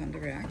potatoes on the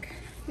rack.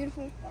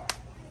 Beautiful.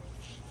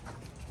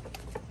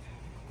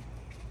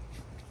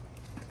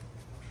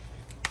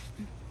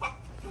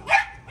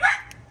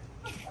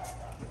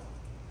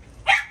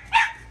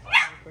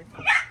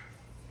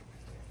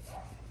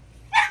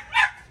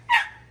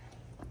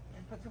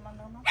 Put them on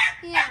normal?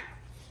 Yeah.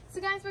 So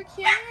guys, we're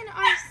curing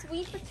our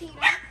sweet potatoes.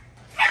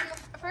 And the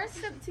first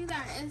step to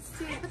that is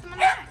to put them on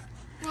the rack.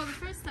 Well, the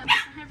first step is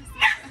the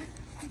harvesting step.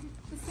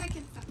 The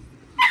second step.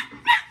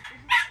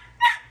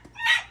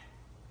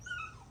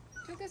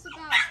 Took us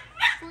about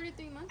 4 to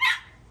 3 months.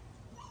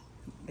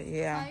 But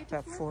yeah, 5 to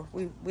about 4?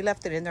 4. We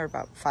left it in there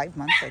about 5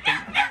 months, I think.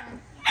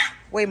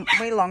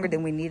 Way longer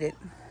than we needed.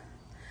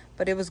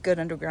 But it was good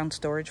underground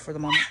storage for the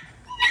moment.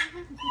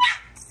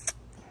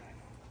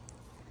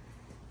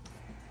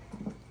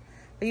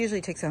 It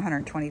usually takes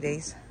 120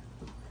 days.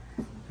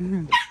 It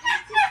took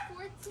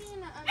 14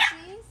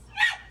 days.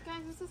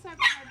 Guys, this is our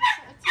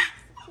harvest. It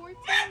takes 14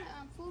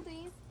 full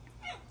days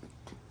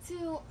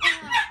to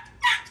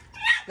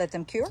Let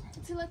them cure.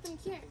 let them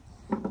cure.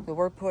 So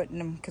we're putting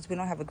them, because we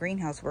don't have a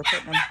greenhouse, we're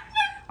putting them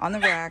on the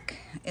rack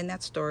in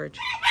that storage.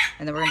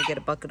 And then we're going to get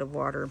a bucket of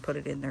water and put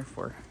it in there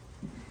for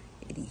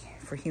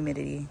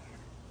humidity.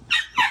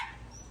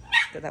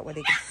 So that way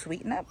they can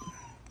sweeten up.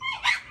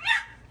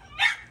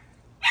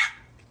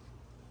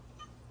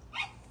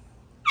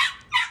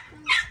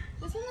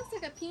 This one looks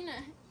like a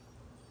peanut.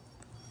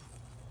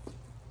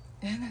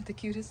 Isn't that the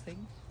cutest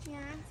thing? Yeah,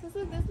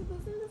 doesn't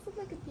this look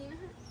like a peanut?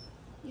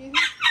 Yeah.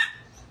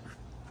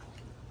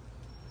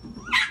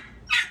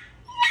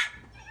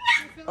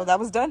 Oh, that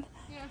was done?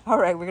 Yeah. All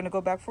right, we're going to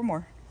go back for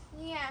more.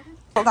 Yeah.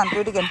 Hold on, do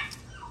it again.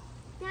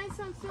 Guys,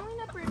 so I'm filling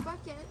up our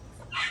bucket.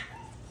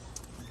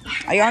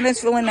 Ayana's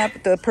filling up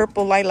the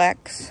purple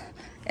lilacs,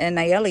 and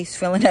Nayeli's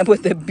filling up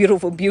with the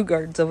beautiful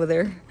Biogards over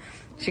there.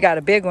 She got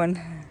a big one.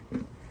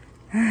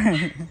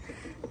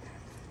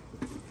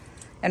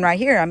 And right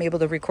here, I'm able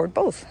to record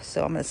both.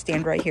 So I'm going to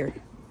stand right here.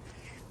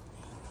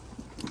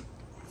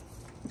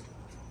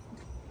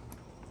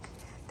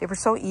 They were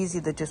so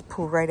easy to just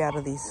pull right out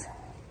of these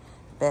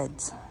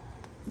beds.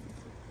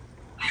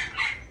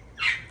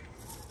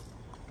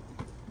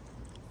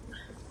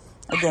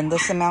 Again,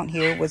 this amount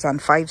here was on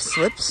 5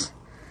 slips.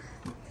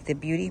 The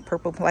beauty,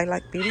 purple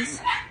lilac beauties.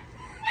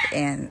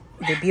 And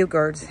the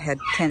Biogards had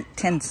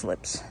 10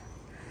 slips.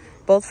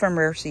 Both from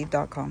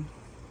rareseed.com.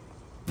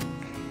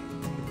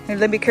 Here,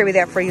 let me carry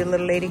that for you,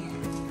 little lady.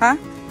 Huh?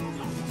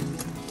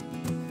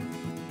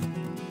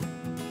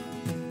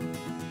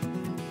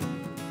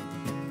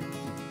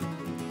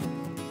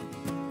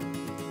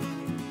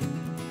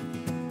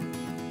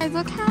 Guys,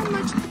 look how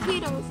much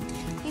potatoes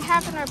we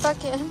have in our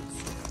buckets.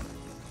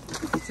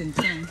 It's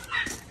insane.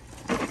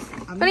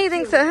 What do you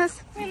think,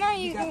 sis? Right now,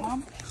 You got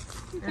Mom?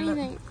 What do you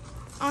think?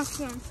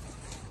 Awesome.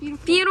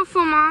 Beautiful.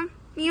 Beautiful, Mom.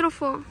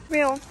 Beautiful.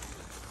 Real.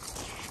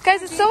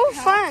 Guys, it's so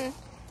fun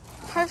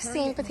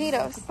harvesting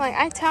potatoes. Like,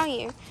 I tell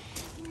you.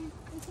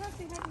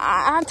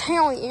 I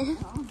tell you.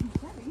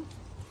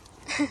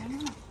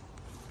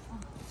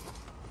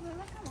 I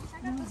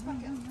got this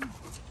bucket.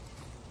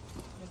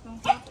 Just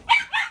don't drop it.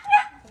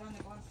 Put it on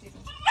the glass table.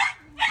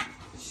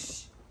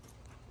 Shh.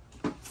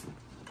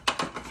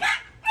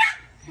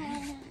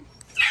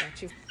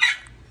 Got you.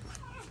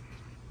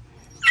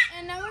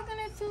 And now we're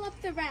gonna fill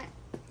up the rat.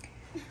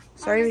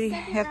 Sorry we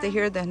have to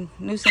hear the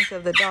nuisance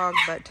of the dog,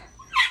 but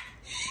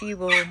she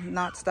will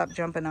not stop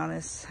jumping on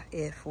us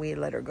if we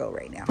let her go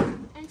right now.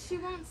 And she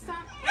won't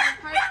stop.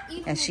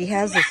 And she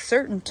has a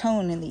certain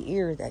tone in the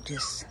ear that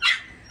just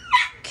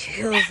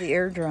kills the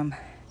eardrum.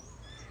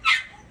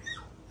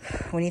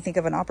 When you think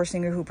of an opera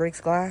singer who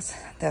breaks glass,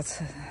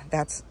 that's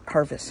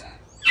Harvest.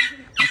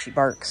 And she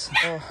barks.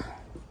 Oh.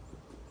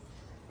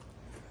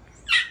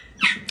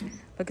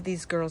 Look at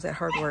these girls at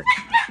hard work.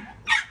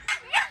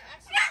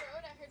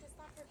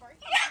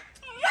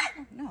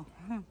 No.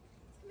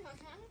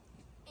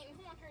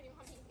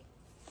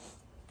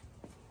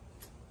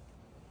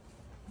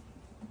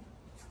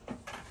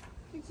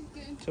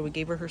 So we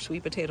gave her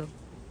sweet potato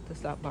to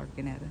stop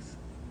barking at us.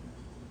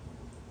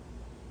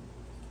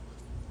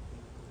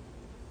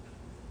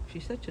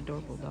 She's such an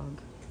adorable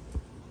dog.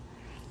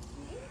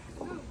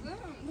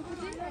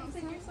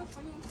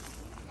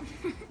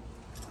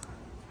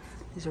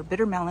 These are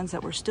bitter melons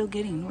that we're still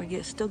getting.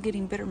 We're still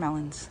getting bitter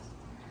melons.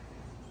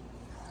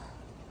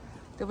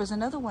 There was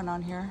another one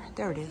on here.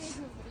 There it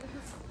is.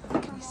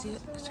 Can you see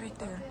it? It's right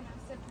there.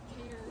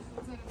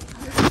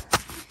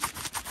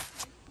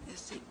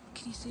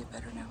 Can you see it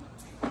better now?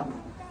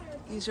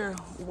 These are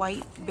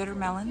white bitter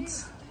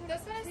melons.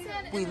 That's what I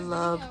said. We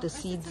love the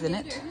seeds in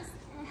it.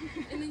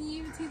 And then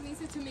you even me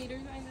tomatoes.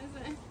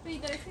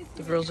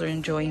 The girls are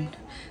enjoying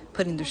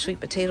putting their sweet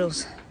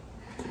potatoes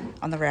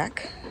on the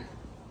rack.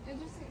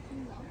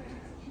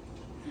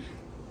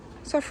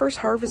 It's our first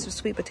harvest of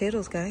sweet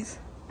potatoes, guys.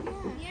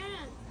 Yeah,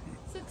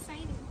 so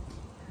exciting.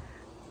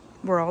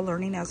 We're all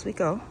learning as we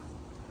go.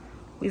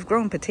 We've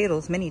grown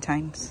potatoes many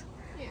times,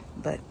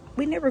 but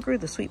we never grew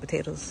the sweet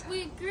potatoes.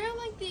 We grew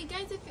like the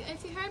guys.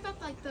 If you heard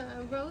about like the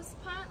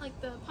roast pot, like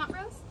the pot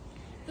roast,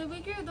 we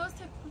grew those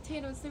type of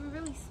potatoes. They were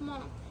really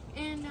small,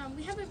 and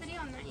we have a video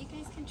on that. You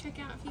guys can check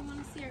out if you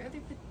want to see our other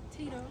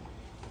potato.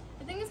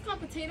 I think it's called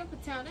potato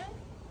patata,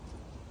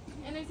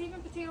 and there's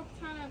even potato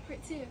patata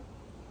part 2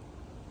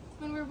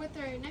 when we're with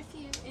our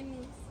nephew and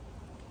niece.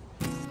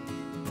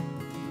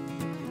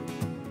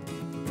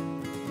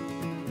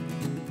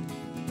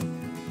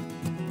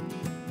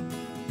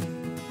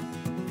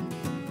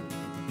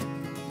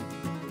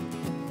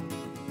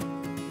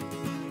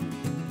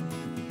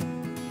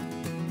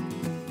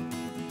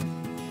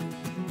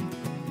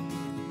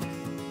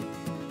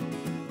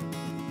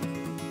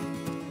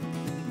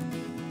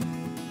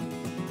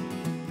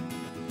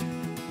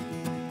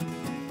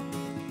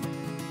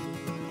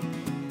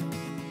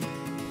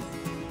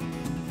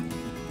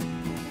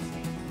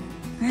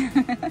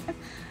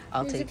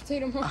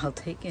 I'll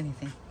take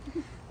anything.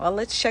 Well,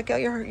 let's check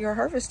out your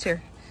harvest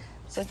here.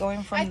 So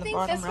going from the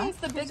bottom right. I think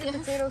this one's the biggest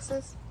potato,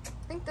 sis. I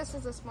think this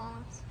is the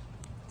smallest.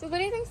 So what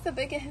do you think's the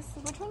biggest?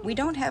 Which one? We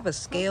don't have a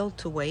scale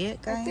to weigh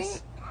it,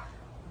 guys.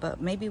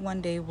 But maybe one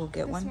day we'll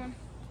get one.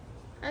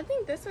 I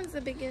think this one's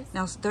the biggest.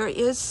 Now there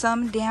is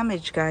some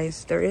damage,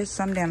 guys. There is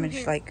some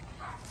damage, like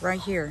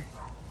right here.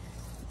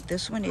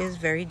 This one is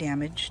very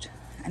damaged,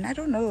 and I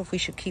don't know if we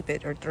should keep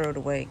it or throw it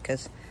away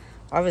because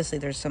obviously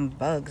there's some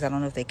bugs. I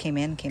don't know if they came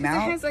out.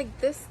 It has like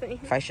this thing.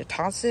 If I should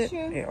toss it,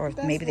 or if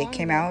maybe they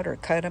came out or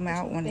cut them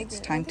out when it's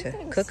time to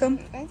cook them.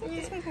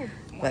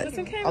 But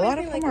a lot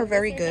of them are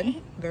very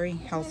good, very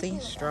healthy,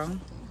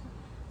 strong.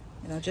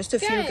 You know, just a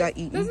few got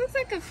eaten. This looks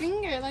like a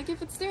finger, like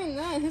if it's doing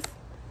this.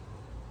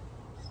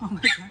 Oh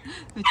my god!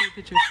 Let me take a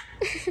picture.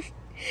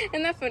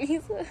 Isn't that funny?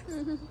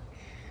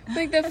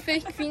 Like the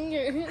fake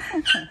finger.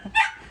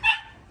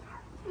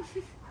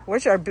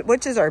 Which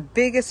is our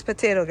biggest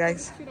potato,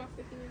 guys?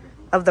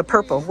 Of the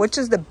purple, which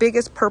is the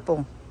biggest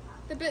purple?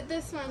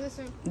 This one.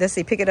 Let's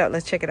see. Pick it up.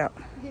 Let's check it out.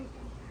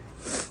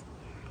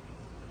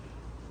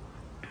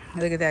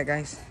 Look at that,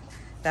 guys.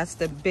 That's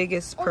the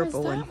biggest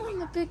purple one. Is that one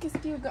the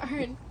biggest you got?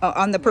 Oh,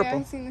 on the purple. Yeah,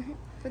 I've seen that.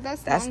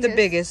 But that's the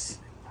biggest.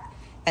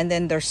 And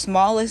then their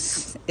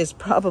smallest is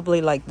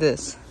probably like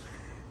this.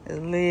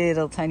 The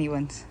little tiny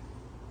ones.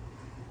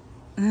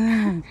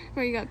 Where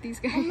you got these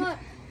guys?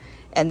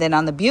 And then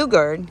on the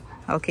Bugard,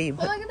 okay, you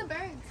put look at the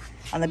birds.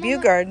 On the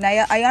Bugard.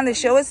 Now, Ayana,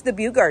 show us the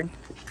Bugard.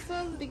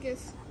 So the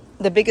biggest.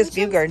 The biggest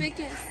Bugard.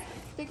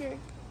 Bigger.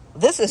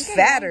 This is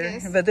fatter,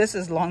 but this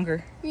is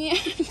longer. Yeah.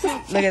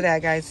 Look at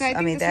that, guys.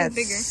 I mean, that's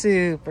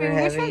super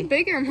heavy. Which one's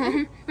bigger,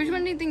 Mom? Which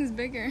one do you think is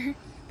bigger?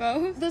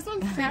 Both? This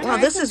one's fat. Wow,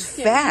 this is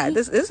fat.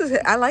 This is.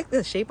 I like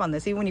the shape on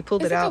this. Even when you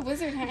pulled it out, a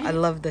wizard hand. I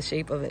love the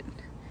shape of it.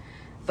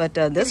 But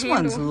this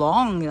one's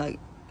long, like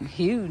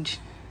huge.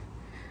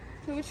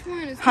 So which one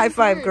is high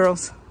five,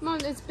 girls. Mom,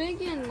 it's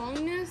big in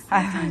longness.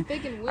 This one's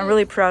big in width. I'm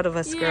really proud of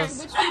us,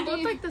 girls. Which one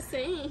both like the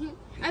same?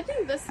 I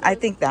think this one. I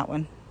think that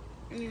one.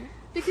 Yeah.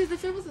 Because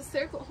if it was a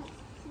circle.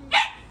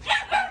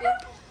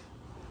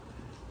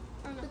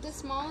 But the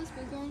smallest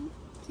big one,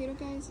 potato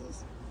guys,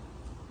 is.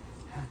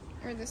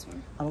 Or this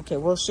one. Okay,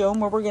 we'll show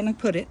them where we're going to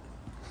put it.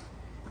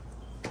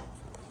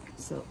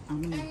 So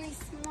I'm gonna. And the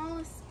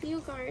smallest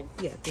spew guard.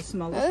 Yeah, the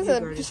smallest. That is spew a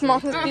guard is small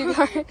right there. spew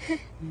guard.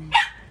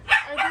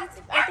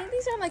 I think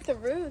these are like the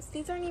roots.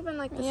 These aren't even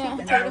like the Yeah. sweet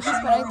And potatoes.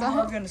 that's what I where thought.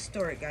 we're gonna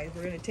store it, guys.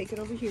 We're gonna take it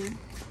over here.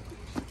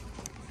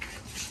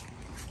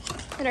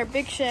 In our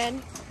big shed.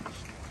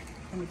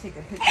 Let me take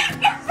a picture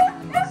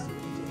of this.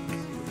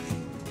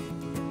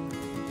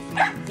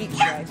 Each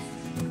side.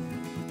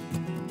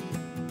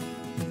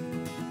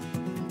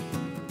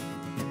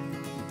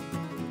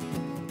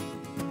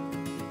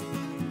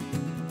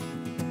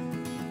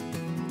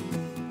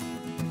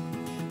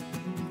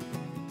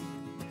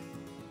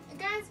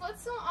 Guys,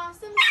 what's so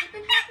awesome is we've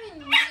been having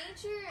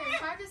major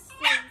harvests,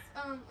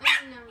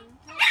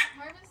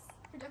 harvest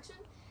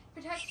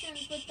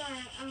protections with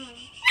our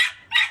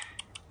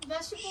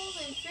vegetables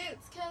and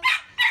fruits, because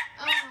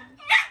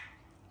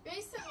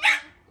recently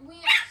we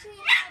actually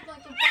had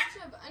like a bunch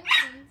of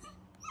onions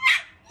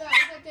that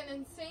was like an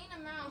insane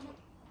amount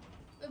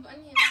of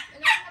onions,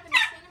 and now we have an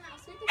insane amount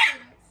of sweet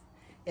potatoes.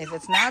 If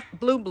it's not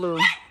Blue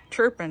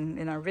chirping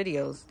in our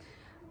videos,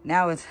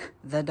 now it's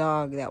the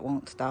dog that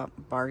won't stop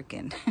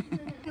barking.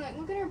 Like,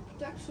 look at our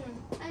production.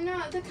 I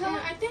know, the color,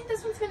 I think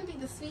this one's going to be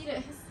the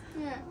sweetest.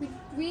 Yeah,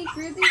 we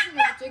grew these in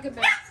the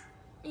gigabits.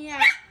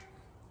 Yeah.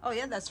 Oh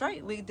yeah, that's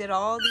right. We did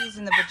all these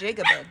in the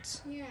vajayga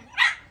beds. Yeah.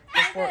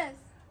 Before- Look at this.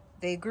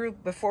 They grew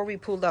before we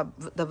pulled up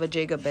the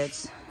vajayga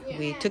beds.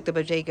 We Yeah. took the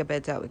vajayga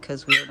beds out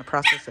because we were in the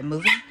process of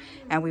moving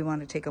and we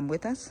wanted to take them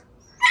with us.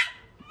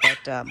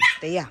 But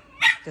yeah,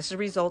 this is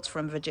results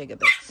from vajayga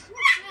beds.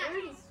 Yeah,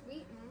 already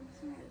sweet,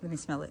 man. Let me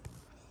smell it.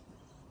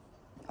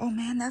 Oh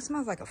man, that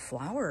smells like a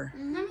flower.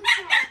 Let me smell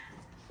it.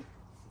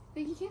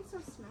 But you can't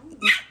still smell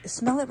it.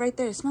 Smell it right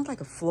there. It smells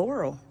like a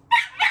floral.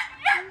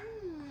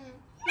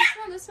 Let's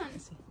smell this one.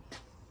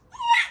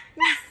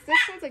 This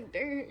smells like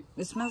dirt.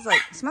 It smells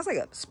like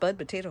a spud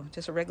potato,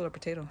 just a regular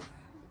potato.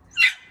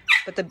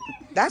 But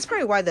that's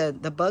probably why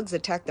the bugs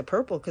attack the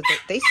purple, because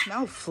they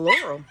smell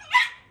floral.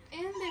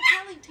 And they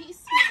probably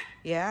taste sweet.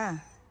 Yeah.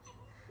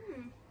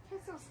 Can't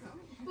still smell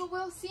it. But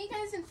we'll see you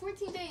guys in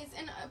 14 days.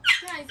 And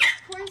guys,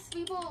 of course,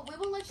 we will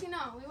let you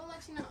know. We will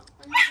let you know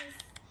on how this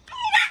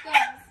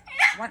goes.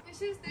 What? If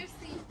she's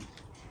thirsty.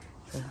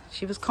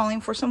 She was calling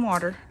for some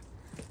water,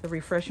 to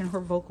refreshing her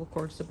vocal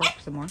cords to bark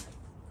some more.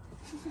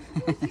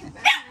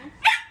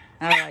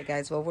 All right,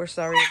 guys. Well, we're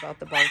sorry about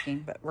the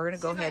barking, but we're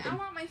gonna go ahead I and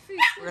want my food.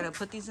 we're gonna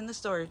put these in the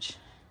storage.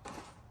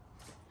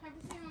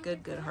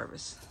 Good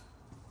harvest.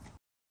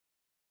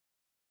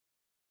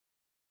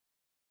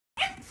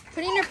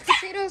 Putting our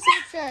potatoes in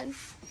the shed.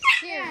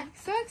 Yeah,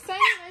 so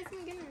excited, guys.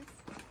 My goodness.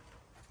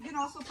 You can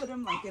also put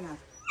them like in a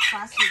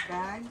plastic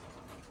bag,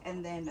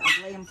 and then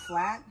lay them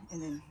flat,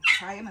 and then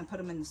tie them and put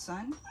them in the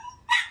sun,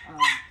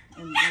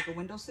 in like a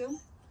windowsill,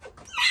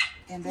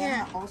 and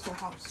then also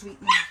help sweeten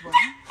them as well.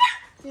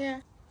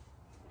 Yeah.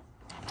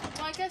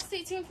 Well, I guess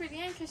stay tuned for the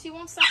end because she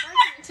won't stop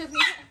barking until the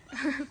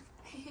end.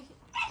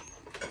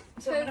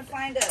 So I'm gonna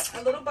find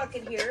a little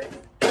bucket here,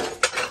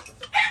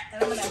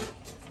 and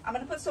I'm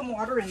gonna put some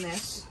water in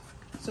this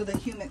so the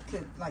human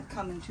could like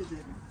come into the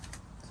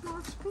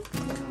smaller spoon.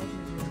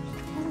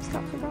 I just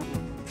got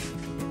forgotten.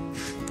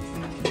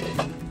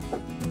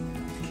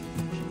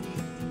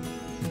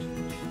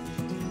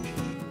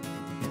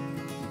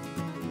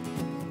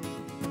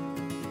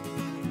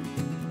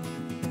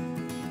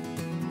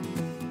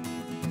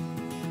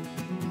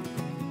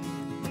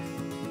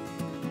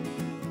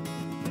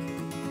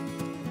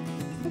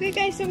 Okay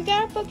guys, so we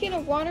got a bucket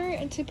of water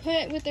and to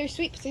put with our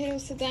sweet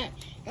potatoes so that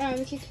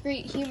we can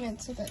create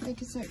humans so that they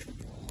can start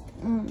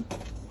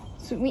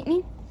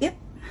sweetening. Yep.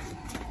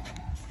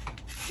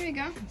 Here we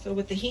go. So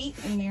with the heat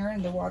in there,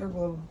 and the water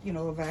will,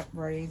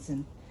 evaporate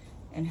and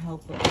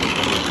help it.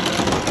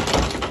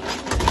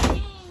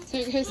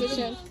 So here's the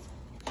shed.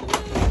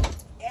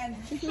 And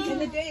in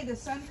the day, the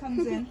sun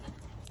comes in.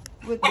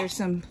 There's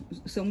some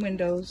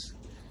windows,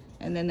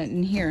 and then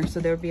in here,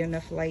 so there'll be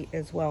enough light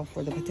as well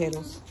for the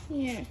potatoes.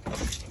 Yeah.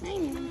 I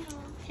know.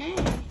 Hey.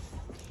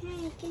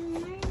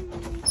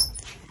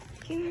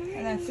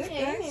 And that's it,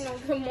 guys.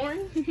 Good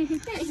morning.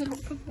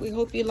 We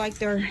hope you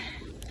liked our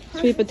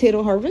sweet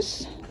potato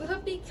harvest. We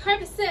hope you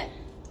harvest it.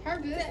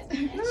 Harvest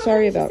it.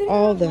 Sorry about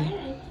all the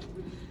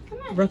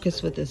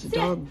ruckus with this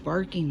dog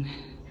barking.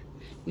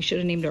 We should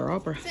have named her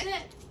Opera. Sit.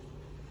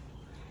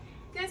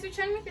 Guys, we're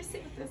trying to make her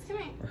sit with us. Come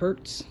here.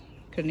 Hertz.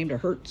 Could have named her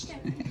Hertz.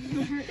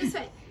 This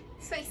way.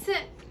 This way.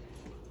 Sit.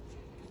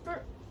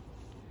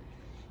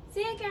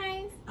 See ya,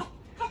 guys.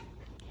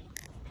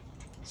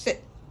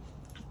 Sit.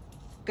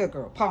 Good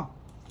girl. Paw.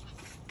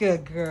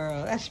 Good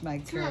girl. That's my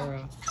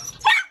girl.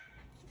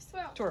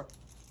 Swirl. Twirl.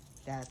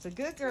 That's a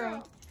good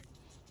girl.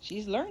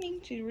 She's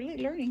learning. She's really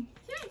learning.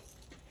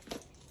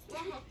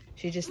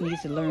 She just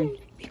needs to learn.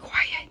 Be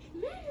quiet.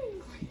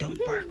 Don't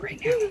bark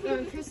right now.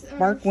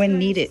 Bark when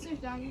needed.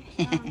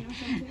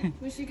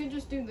 But she could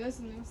just do this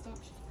and then stop.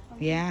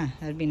 Yeah,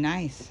 that'd be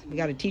nice. We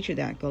got to teach her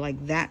that. Go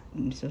like that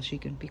so she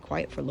can be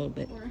quiet for a little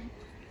bit.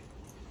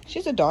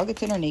 She's a dog.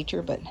 It's in her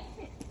nature, but,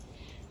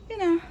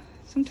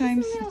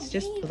 sometimes it's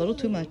just a little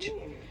too much.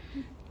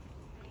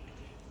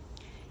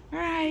 All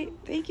right.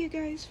 Thank you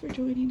guys for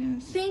joining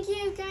us. Thank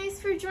you guys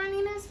for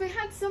joining us. We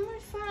had so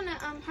much fun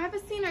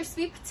harvesting our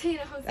sweet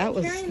potatoes. That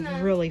was carrying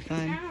them really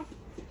fun. out.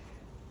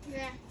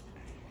 Yeah.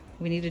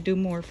 We need to do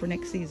more for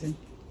next season.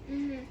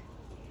 Mhm.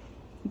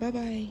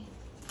 Bye-bye.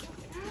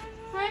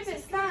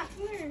 Harvest, stop.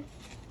 Here.